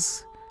level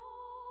is,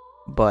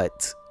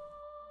 but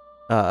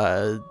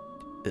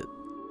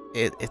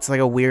it's like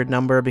a weird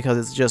number because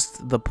it's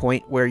just the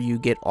point where you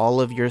get all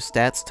of your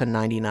stats to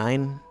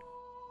 99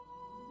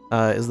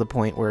 is the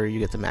point where you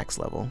get to max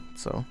level.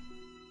 So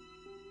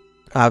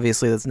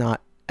obviously that's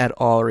not at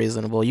all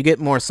reasonable. You get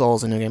more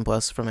souls in New Game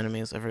Plus from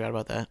enemies. I forgot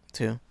about that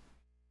too.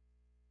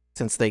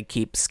 Since they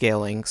keep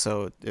scaling,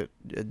 so it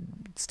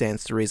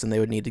stands to reason they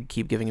would need to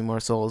keep giving you more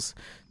souls.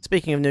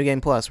 Speaking of New Game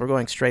Plus, we're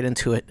going straight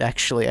into it.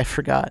 Actually, I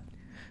forgot.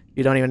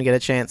 You don't even get a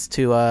chance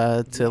to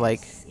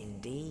like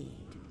indeed.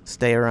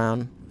 Stay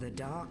around. The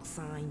dark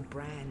sign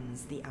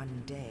brands the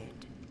undead.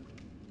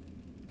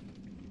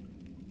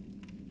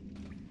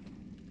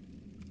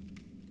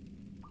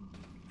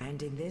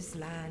 And in this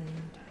land,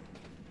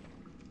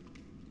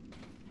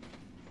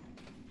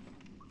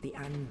 the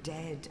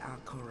undead are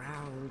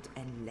corralled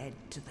and led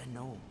to the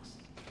north.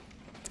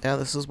 Yeah,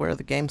 this is where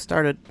the game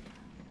started.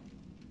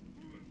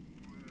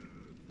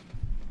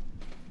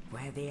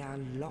 Where they are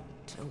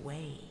locked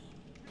away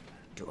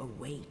to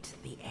await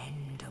the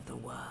end of the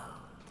world.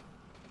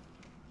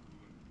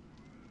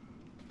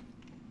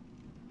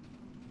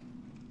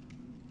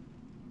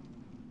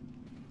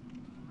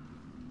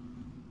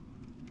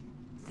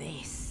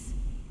 This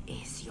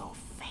is your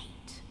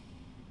fate.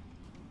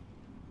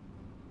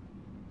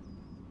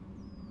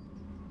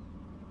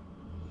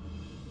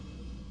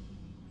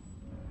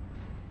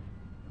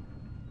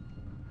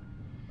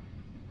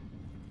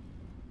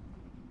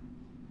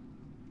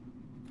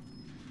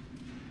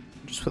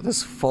 Just with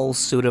this full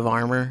suit of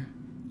armor.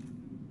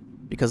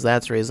 Because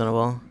that's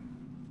reasonable.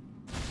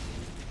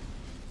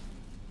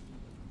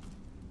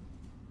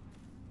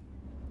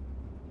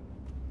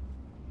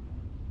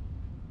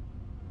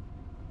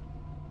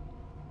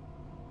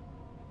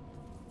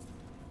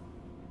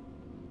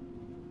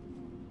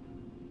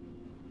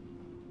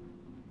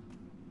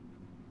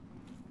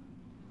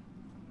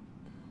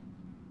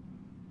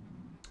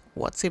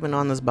 What's even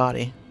on this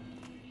body?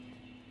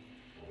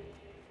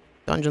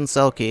 Dungeon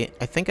cell key.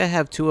 I think I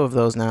have 2 of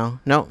those now.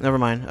 No, never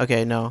mind.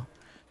 Okay, no.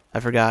 I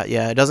forgot.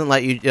 Yeah, it doesn't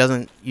let you,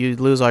 you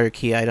lose all your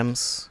key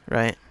items,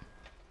 right?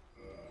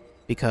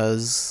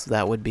 Because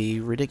that would be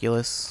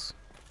ridiculous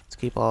to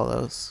keep all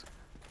those.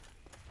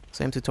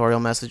 Same tutorial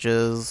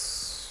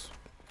messages.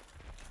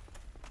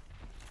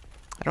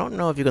 I don't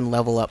know if you can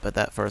level up at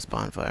that first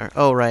bonfire.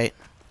 Oh, right.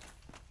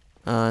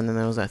 And then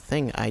there was that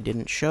thing I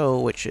didn't show,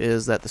 which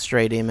is that the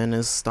stray demon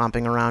is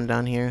stomping around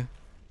down here.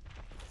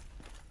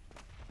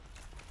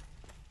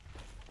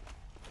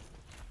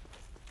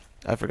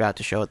 I forgot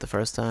to show it the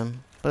first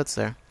time, but it's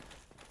there.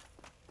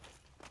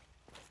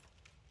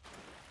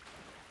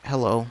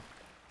 Hello.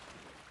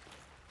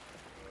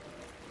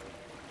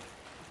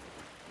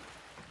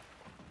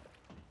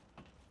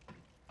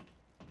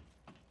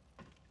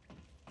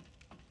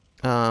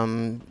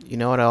 You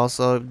know what I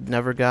also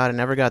never got? I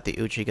never got the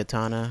Uchi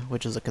katana,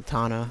 which is a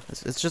katana.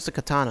 It's just a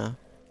katana.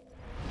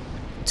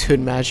 Dude,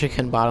 magic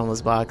and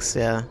bottomless box,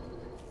 yeah.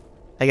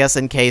 I guess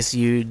in case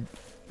you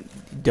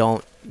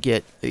don't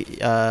get, what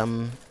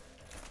am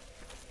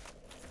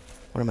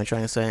I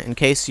trying to say? In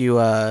case you,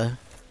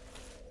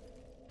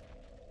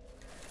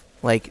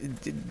 like,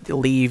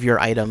 leave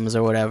your items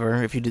or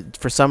whatever. If you,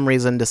 for some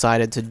reason,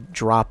 decided to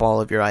drop all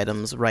of your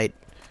items right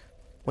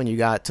when you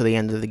got to the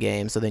end of the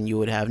game, so then you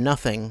would have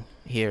nothing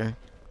here.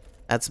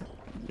 That's,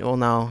 well,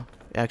 no.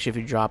 Actually, if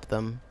you drop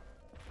them,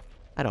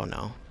 I don't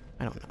know.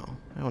 I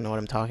don't know what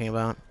I'm talking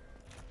about.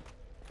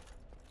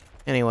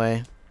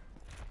 Anyway.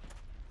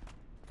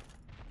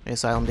 Hey,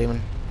 Asylum Demon.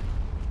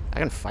 I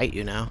can fight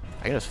you now.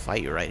 I can just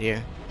fight you right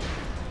here.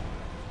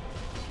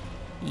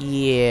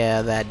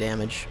 Yeah, that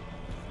damage.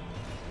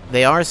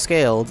 They are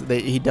scaled.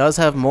 He does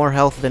have more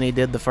health than he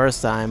did the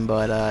first time,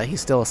 but he's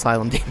still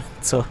Asylum Demon,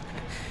 so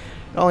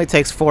it only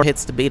takes 4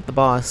 hits to beat the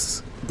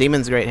boss.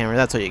 Demon's Great Hammer,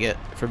 that's what you get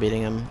for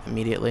beating him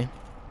immediately.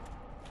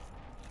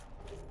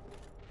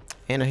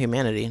 And a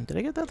Humanity. Did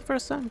I get that the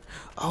first time?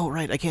 Oh,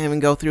 right, I can't even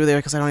go through there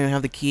because I don't even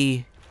have the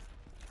key.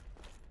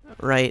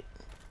 Right.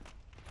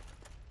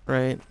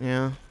 Right,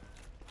 yeah.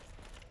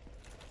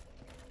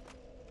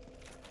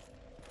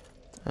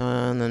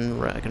 And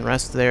then I can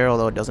rest there,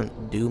 although it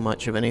doesn't do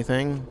much of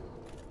anything.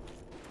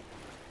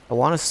 I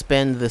want to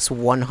spend this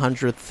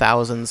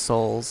 100,000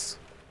 souls.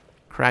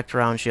 Cracked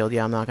round shield,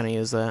 yeah, I'm not going to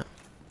use that.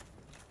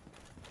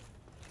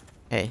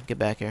 Hey, get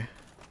back here.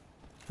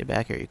 Get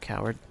back here, you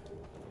coward.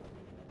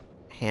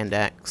 hand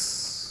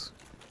axe.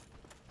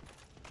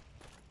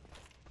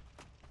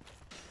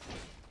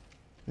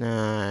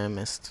 Nah, I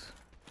missed.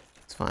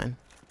 It's fine.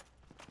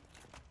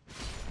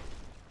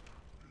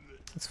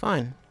 It's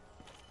fine.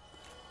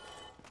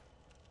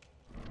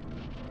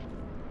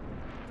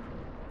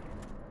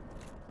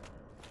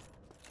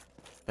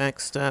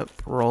 Backstep,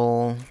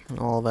 roll, and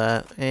all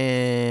that.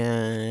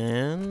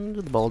 And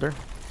the boulder.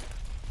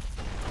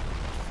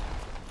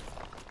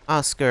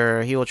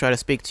 Oscar, he will try to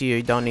speak to you.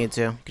 You don't need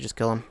to. You can just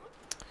kill him.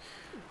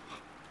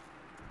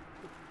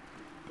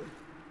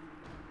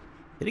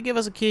 Did he give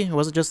us a key? Or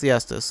was it just the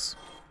Estus?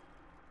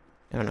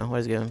 I don't know.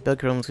 What is he giving? Build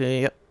Chrome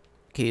key. Yep.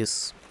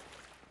 Keys.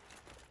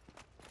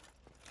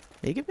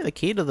 Did he give me the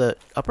key to the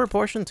upper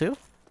portion too?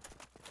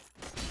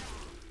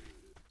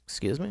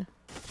 Excuse me?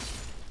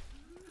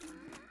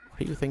 What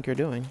do you think you're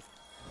doing?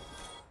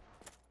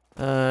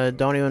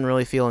 Don't even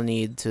really feel a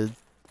need to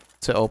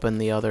open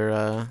the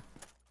other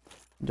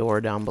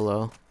door down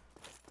below.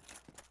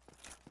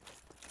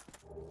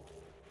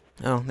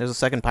 Oh, there's a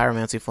second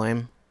pyromancy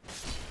flame.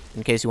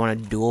 In case you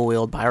want to dual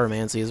wield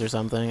pyromancies or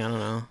something, I don't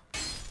know.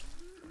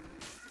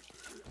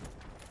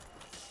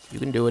 You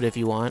can do it if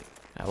you want.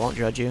 I won't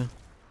judge you.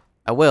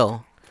 I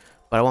will,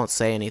 but I won't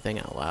say anything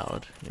out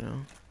loud, you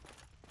know?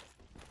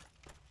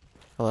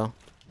 Hello.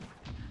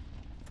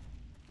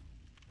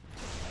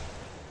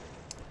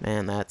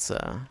 Man, that's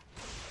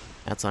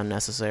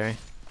unnecessary.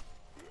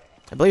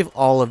 I believe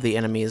all of the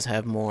enemies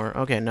have more.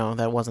 Okay, no,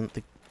 that wasn't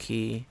the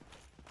key.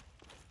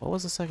 What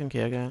was the second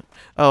key I got?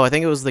 Oh, I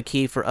think it was the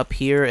key for up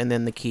here and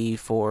then the key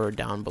for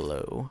down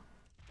below.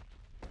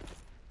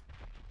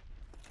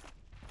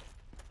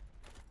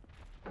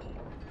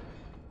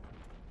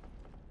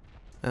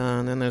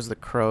 And then there's the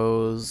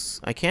crows.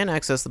 I can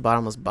access the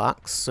bottomless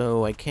box,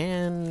 so I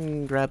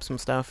can grab some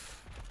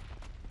stuff.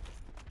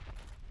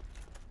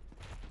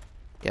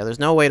 Yeah, there's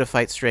no way to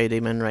fight Stray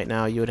Demon right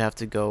now. You would have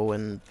to go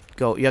and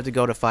you have to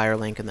go to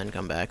Firelink and then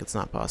come back. It's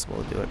not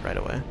possible to do it right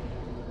away.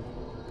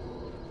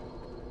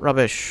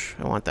 Rubbish.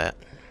 I want that.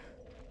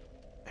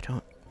 I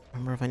don't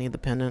remember if I need the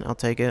pendant. I'll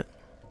take it.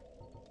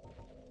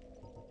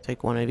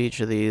 Take one of each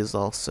of these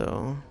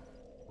also.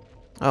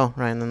 Oh,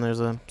 right, and then there's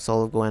a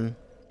Soul of Gwen.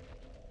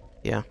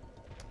 Yeah.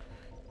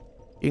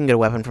 You can get a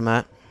weapon from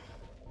that.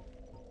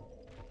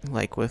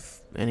 Like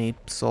with any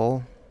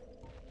soul.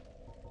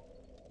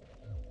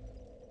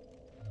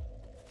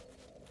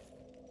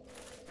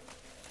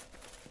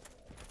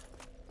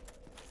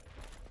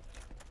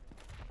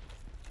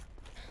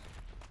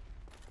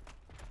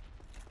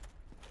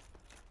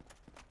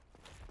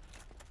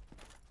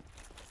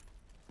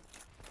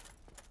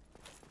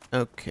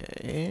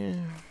 Okay.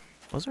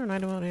 Was there an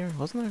item out here?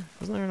 Wasn't there?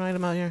 Wasn't there an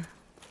item out here?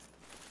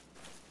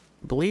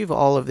 I believe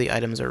all of the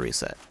items are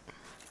reset.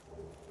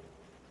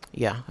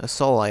 Yeah, a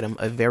soul item.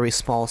 A very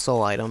small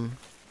soul item.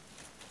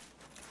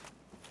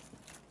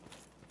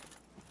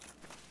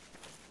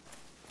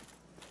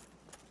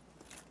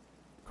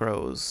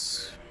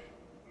 Crows.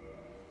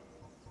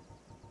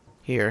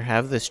 Here,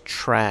 have this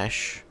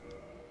trash.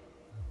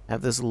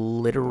 Have this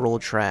literal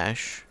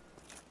trash.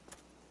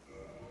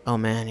 Oh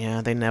man,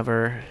 yeah, they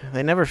never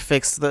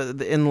fixed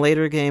in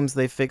later games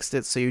they fixed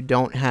it so you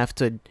don't have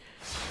to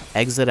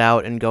exit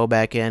out and go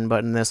back in,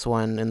 but in this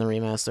one, in the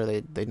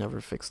remaster, they never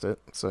fixed it.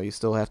 So you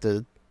still have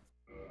to,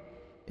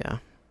 yeah.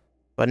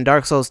 But in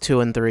Dark Souls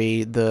 2 and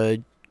 3,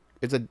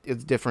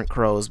 it's different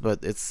crows,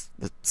 but it's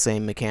the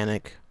same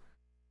mechanic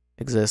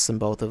exists in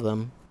both of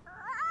them.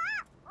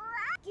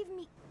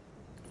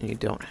 And you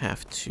don't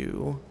have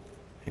to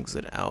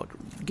exit out.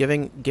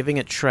 Giving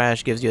it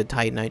trash gives you a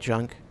Titanite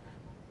chunk,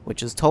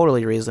 which is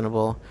totally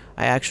reasonable.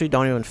 I actually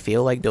don't even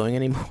feel like doing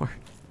anymore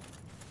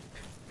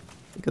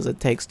because it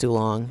takes too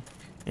long.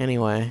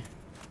 Anyway,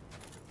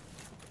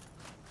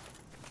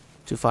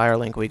 to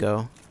Firelink we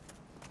go.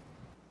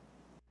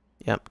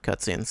 Yep,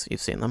 cutscenes. You've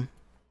seen them.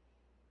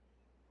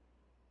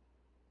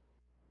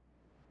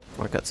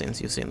 More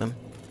cutscenes. You've seen them.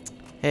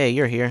 Hey,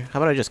 you're here. How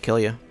about I just kill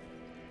you?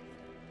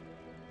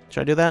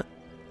 Should I do that?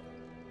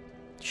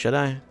 Should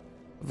I?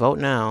 Vote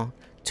now.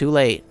 Too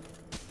late.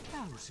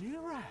 Lousy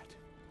rat.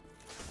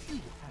 You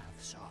have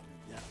some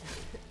now.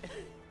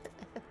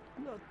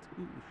 Not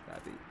too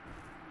shabby.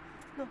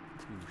 Not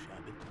too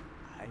shabby.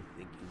 I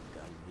think you've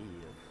done me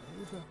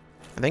a favor.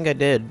 I think I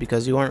did,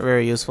 because you weren't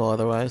very useful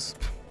otherwise.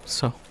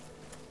 So,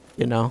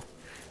 you know.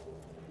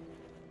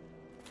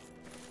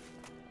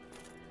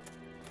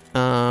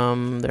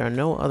 There are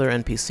no other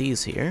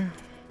NPCs here.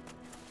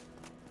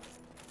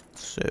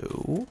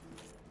 So...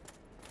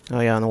 Oh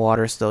yeah, and the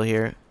water's still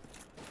here.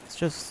 It's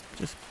just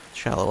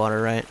shallow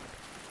water, right?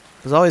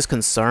 I was always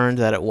concerned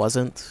that it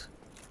wasn't.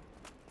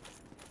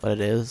 But it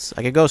is.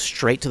 I could go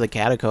straight to the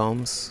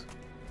catacombs.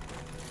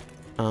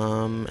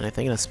 And I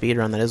think in a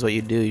speedrun that is what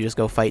you do. You just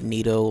go fight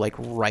Nito, like,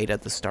 right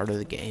at the start of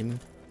the game.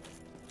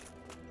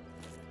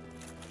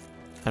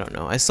 I don't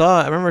know.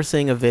 I remember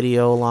seeing a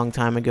video a long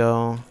time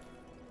ago.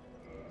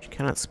 You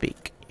cannot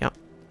speak. Yep.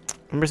 I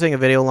remember seeing a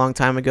video a long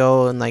time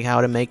ago and like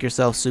how to make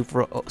yourself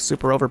super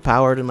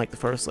overpowered in like the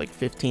first like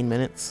 15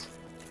 minutes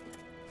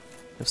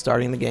of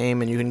starting the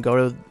game, and you can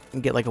go to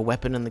and get like a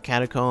weapon in the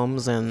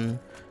catacombs, and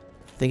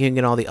I think you can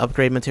get all the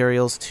upgrade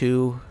materials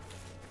too.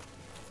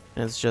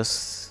 And it's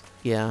just,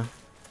 yeah.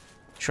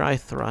 Try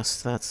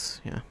thrust,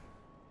 that's, yeah.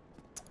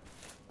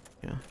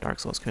 Yeah, Dark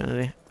Souls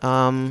community.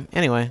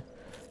 Anyway,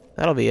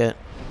 that'll be it.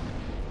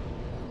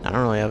 I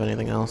don't really have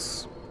anything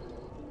else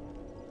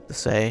to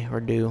say or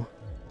do.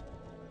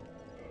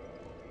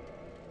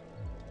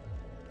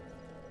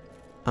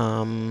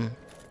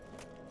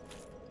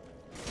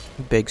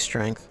 Big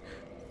strength.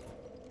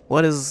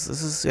 What is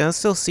this? Is yeah, it's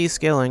still C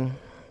scaling.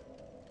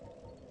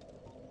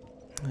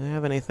 Do I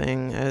have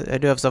anything? I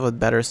do have stuff with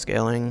better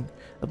scaling.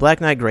 The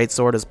Black Knight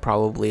Greatsword is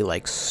probably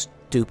like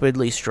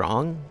stupidly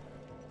strong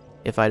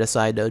if I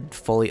decide to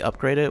fully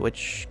upgrade it,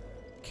 which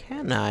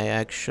can I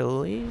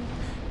actually?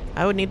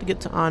 I would need to get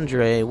to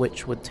Andre,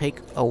 which would take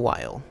a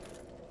while,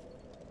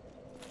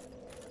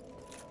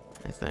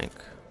 I think.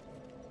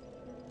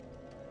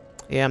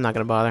 Yeah, I'm not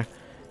gonna bother.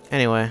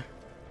 Anyway.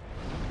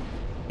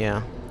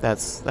 Yeah,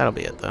 that'll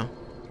be it though.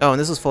 Oh, and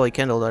this is fully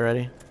kindled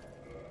already.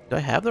 Do I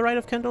have the right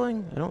of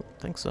kindling? I don't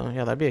think so.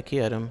 Yeah, that'd be a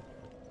key item.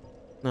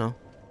 No.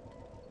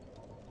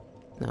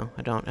 No,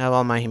 I don't. I have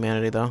all my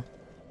humanity though.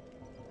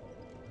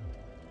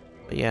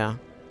 But yeah.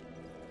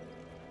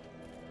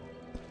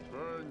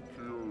 Thank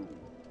you.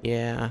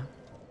 Yeah.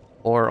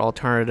 Or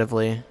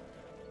alternatively,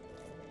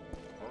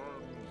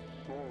 I'm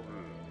sorry.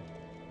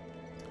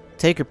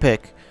 take your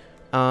pick.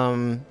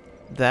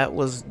 That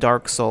was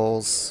Dark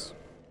Souls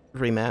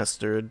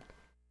Remastered.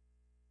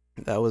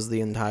 That was the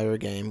entire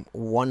game.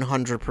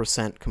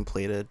 100%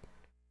 completed.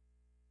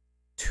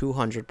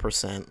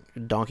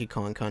 200%. Donkey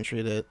Kong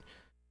Country did.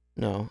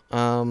 No.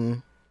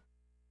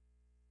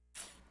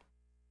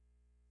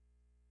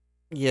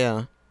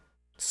 Yeah.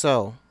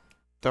 So,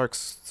 Dark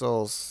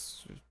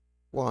Souls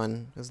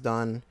 1 is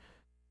done.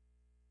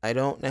 I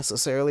don't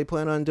necessarily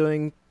plan on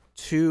doing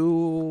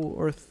 2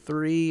 or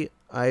 3.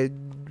 I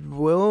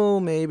will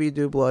maybe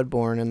do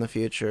Bloodborne in the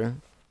future.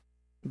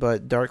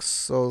 But Dark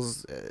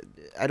Souls,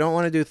 I don't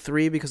want to do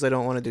 3 because I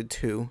don't want to do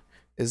 2,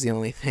 is the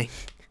only thing.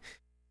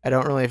 I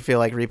don't really feel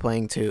like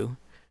replaying 2.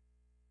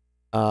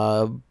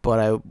 But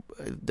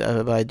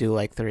I do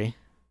like 3.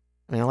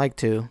 I mean, I like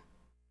 2.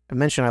 I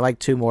mentioned I like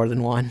 2 more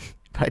than 1,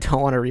 but I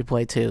don't want to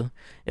replay 2.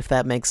 If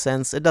that makes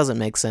sense. It doesn't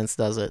make sense,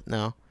 does it?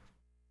 No.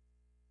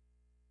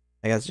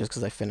 I guess just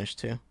because I finished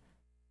 2.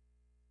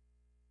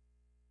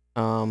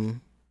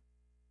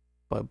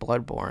 But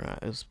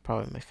Bloodborne is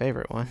probably my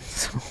favorite one,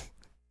 so...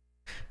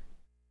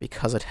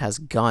 because it has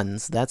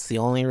guns. That's the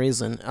only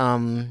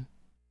reason.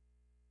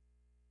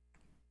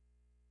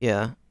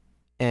 Yeah.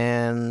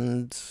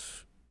 And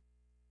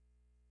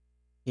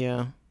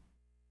yeah.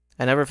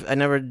 I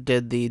never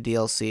did the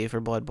DLC for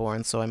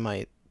Bloodborne, so I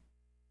might.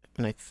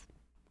 And I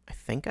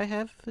think I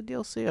have the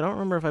DLC. I don't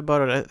remember if I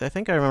bought it. I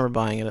think I remember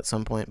buying it at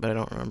some point, but I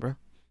don't remember.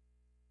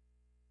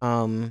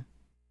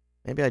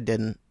 Maybe I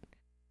didn't.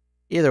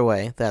 Either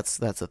way, that's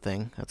a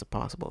thing. That's a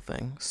possible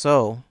thing.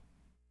 So,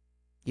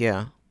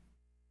 yeah.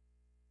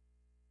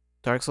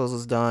 Dark Souls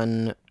is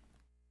done.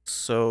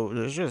 So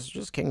there's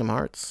just Kingdom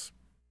Hearts.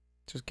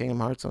 Just Kingdom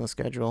Hearts on the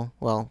schedule.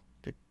 Well,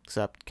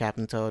 except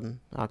Captain Toad and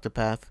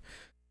Octopath.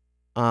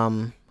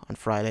 On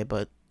Friday,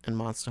 but and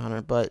Monster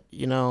Hunter. But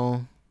you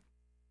know,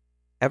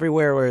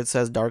 everywhere where it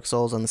says Dark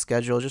Souls on the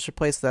schedule, just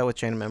replace that with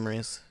Chain of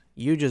Memories.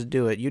 You just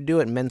do it. You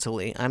do it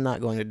mentally. I'm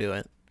not going to do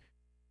it.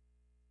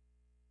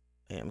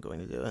 I am going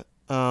to do it.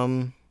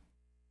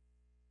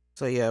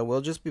 So yeah,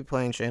 we'll just be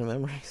playing Chain of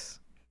Memories.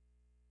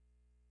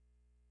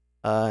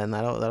 And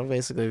that'll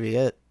basically be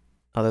it.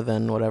 Other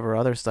than whatever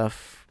other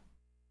stuff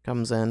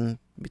comes in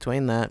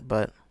between that,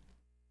 but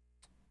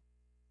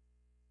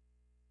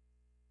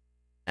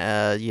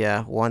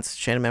yeah, once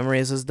Chain of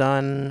Memories is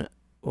done,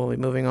 we'll be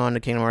moving on to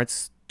Kingdom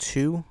Hearts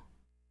 2.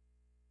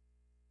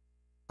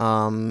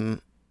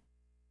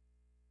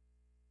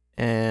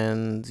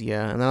 And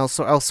yeah, and then I'll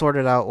sort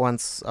it out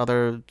once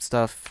other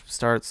stuff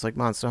starts, like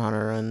Monster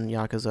Hunter and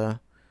Yakuza.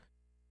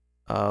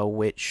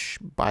 Which,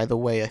 by the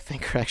way, I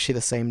think are actually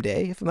the same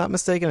day, if I'm not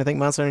mistaken. I think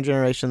Monster Hunter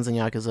Generations and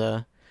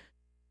Yakuza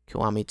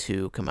Kiwami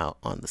 2 come out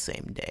on the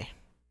same day.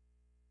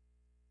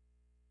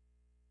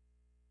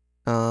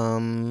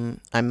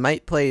 I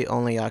might play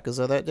only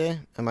Yakuza that day.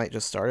 I might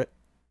just start it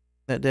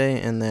that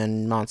day, and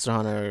then Monster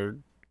Hunter,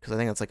 because I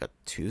think it's like a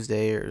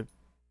Tuesday or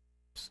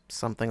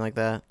something like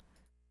that.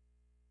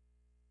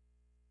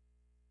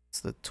 It's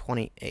the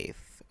 28th.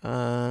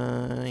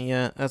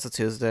 Yeah, that's a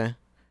Tuesday.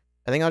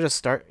 I think I'll just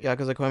start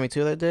Yakuza Kiwami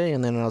 2 that day,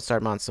 and then I'll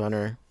start Monster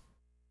Hunter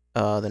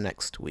the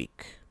next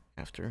week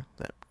after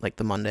that, like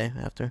the Monday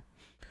after.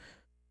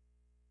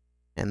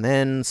 And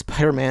then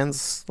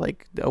Spider-Man's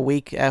like a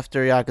week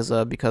after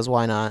Yakuza, because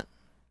why not?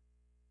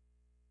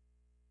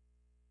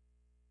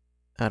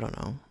 I don't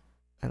know.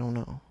 I don't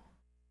know.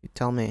 You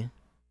tell me.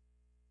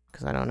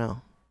 Because I don't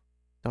know.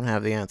 Don't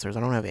have the answers. I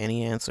don't have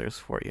any answers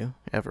for you,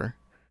 ever.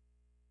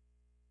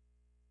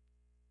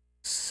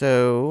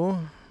 So,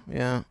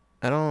 yeah.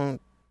 I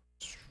don't...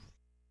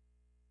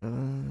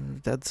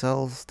 Dead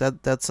Cells.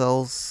 Dead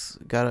Cells.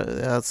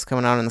 That's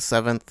coming out on the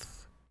 7th.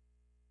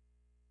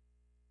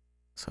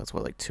 So that's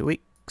what, like 2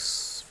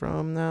 weeks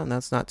from now? And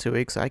that's not 2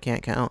 weeks. I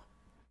can't count.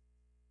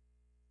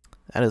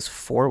 That is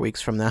 4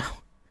 weeks from now.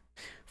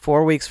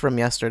 4 weeks from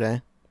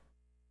yesterday.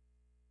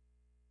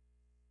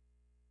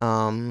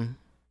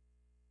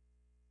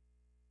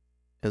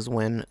 Is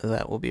when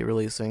that will be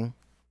releasing.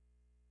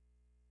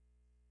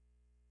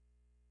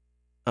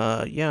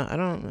 Yeah, I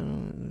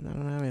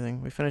don't have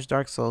anything. We finished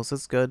Dark Souls.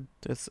 It's good.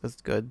 It's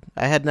good.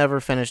 I had never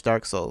finished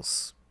Dark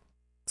Souls,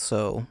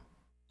 so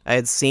I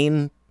had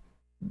seen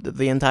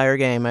the entire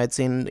game. I had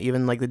seen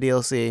even like the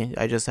DLC.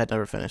 I just had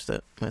never finished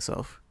it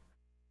myself.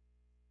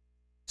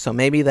 So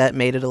maybe that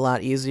made it a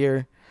lot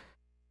easier.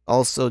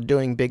 Also,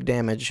 doing big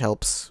damage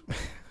helps.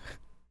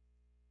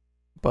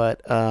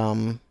 But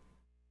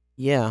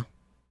yeah,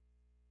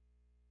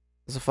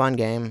 it's a fun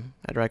game.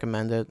 I'd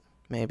recommend it.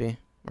 Maybe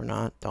or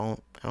not. I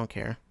don't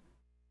care.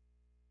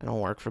 I don't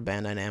work for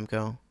Bandai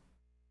Namco.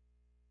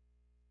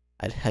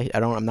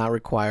 I'm not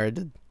required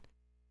to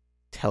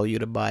tell you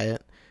to buy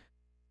it.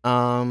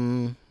 I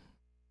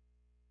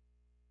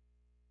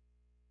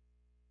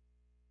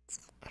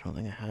don't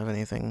think I have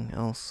anything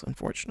else,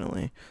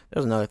 unfortunately.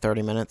 There's another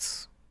 30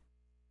 minutes.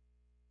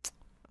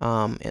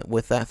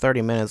 With that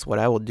 30 minutes, what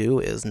I will do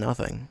is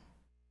nothing.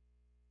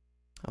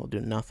 I will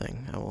do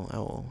nothing. I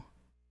will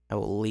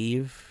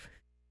leave.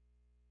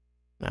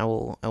 I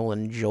will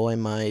enjoy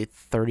my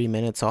 30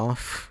 minutes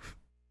off.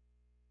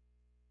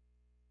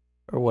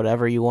 Or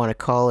whatever you want to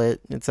call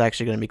it. It's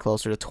actually going to be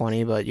closer to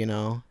 20, but you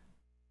know,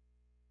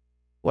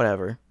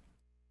 whatever.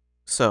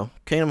 So,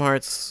 Kingdom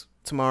Hearts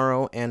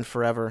tomorrow and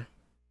forever.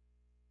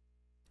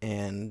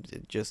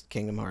 And just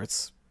Kingdom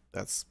Hearts.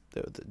 That's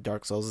the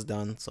Dark Souls is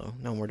done, so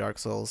no more Dark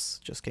Souls,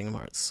 just Kingdom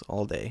Hearts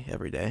all day,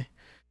 every day.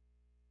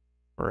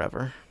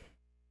 Forever.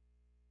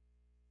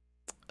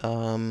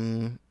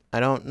 I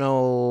don't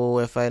know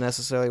if I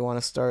necessarily want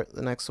to start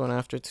the next one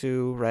after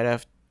 2, right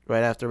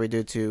after we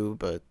do 2,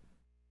 but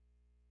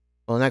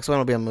well, the next one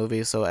will be a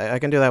movie, so I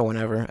can do that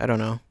whenever. I don't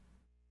know.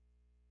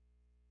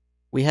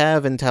 We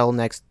have until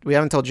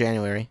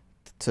January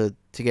to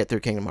get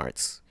through Kingdom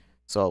Hearts.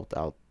 So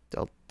I'll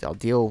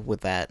deal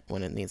with that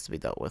when it needs to be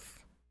dealt with.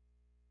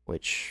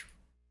 Which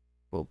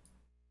will,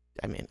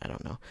 I mean, I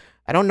don't know.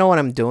 I don't know what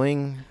I'm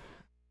doing,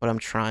 but I'm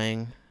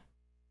trying.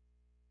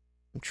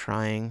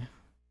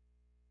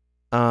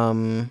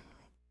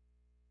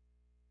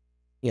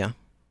 Yeah.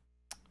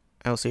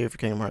 I'll see you for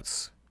Kingdom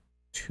Hearts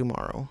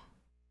tomorrow.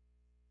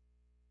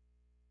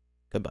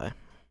 Goodbye.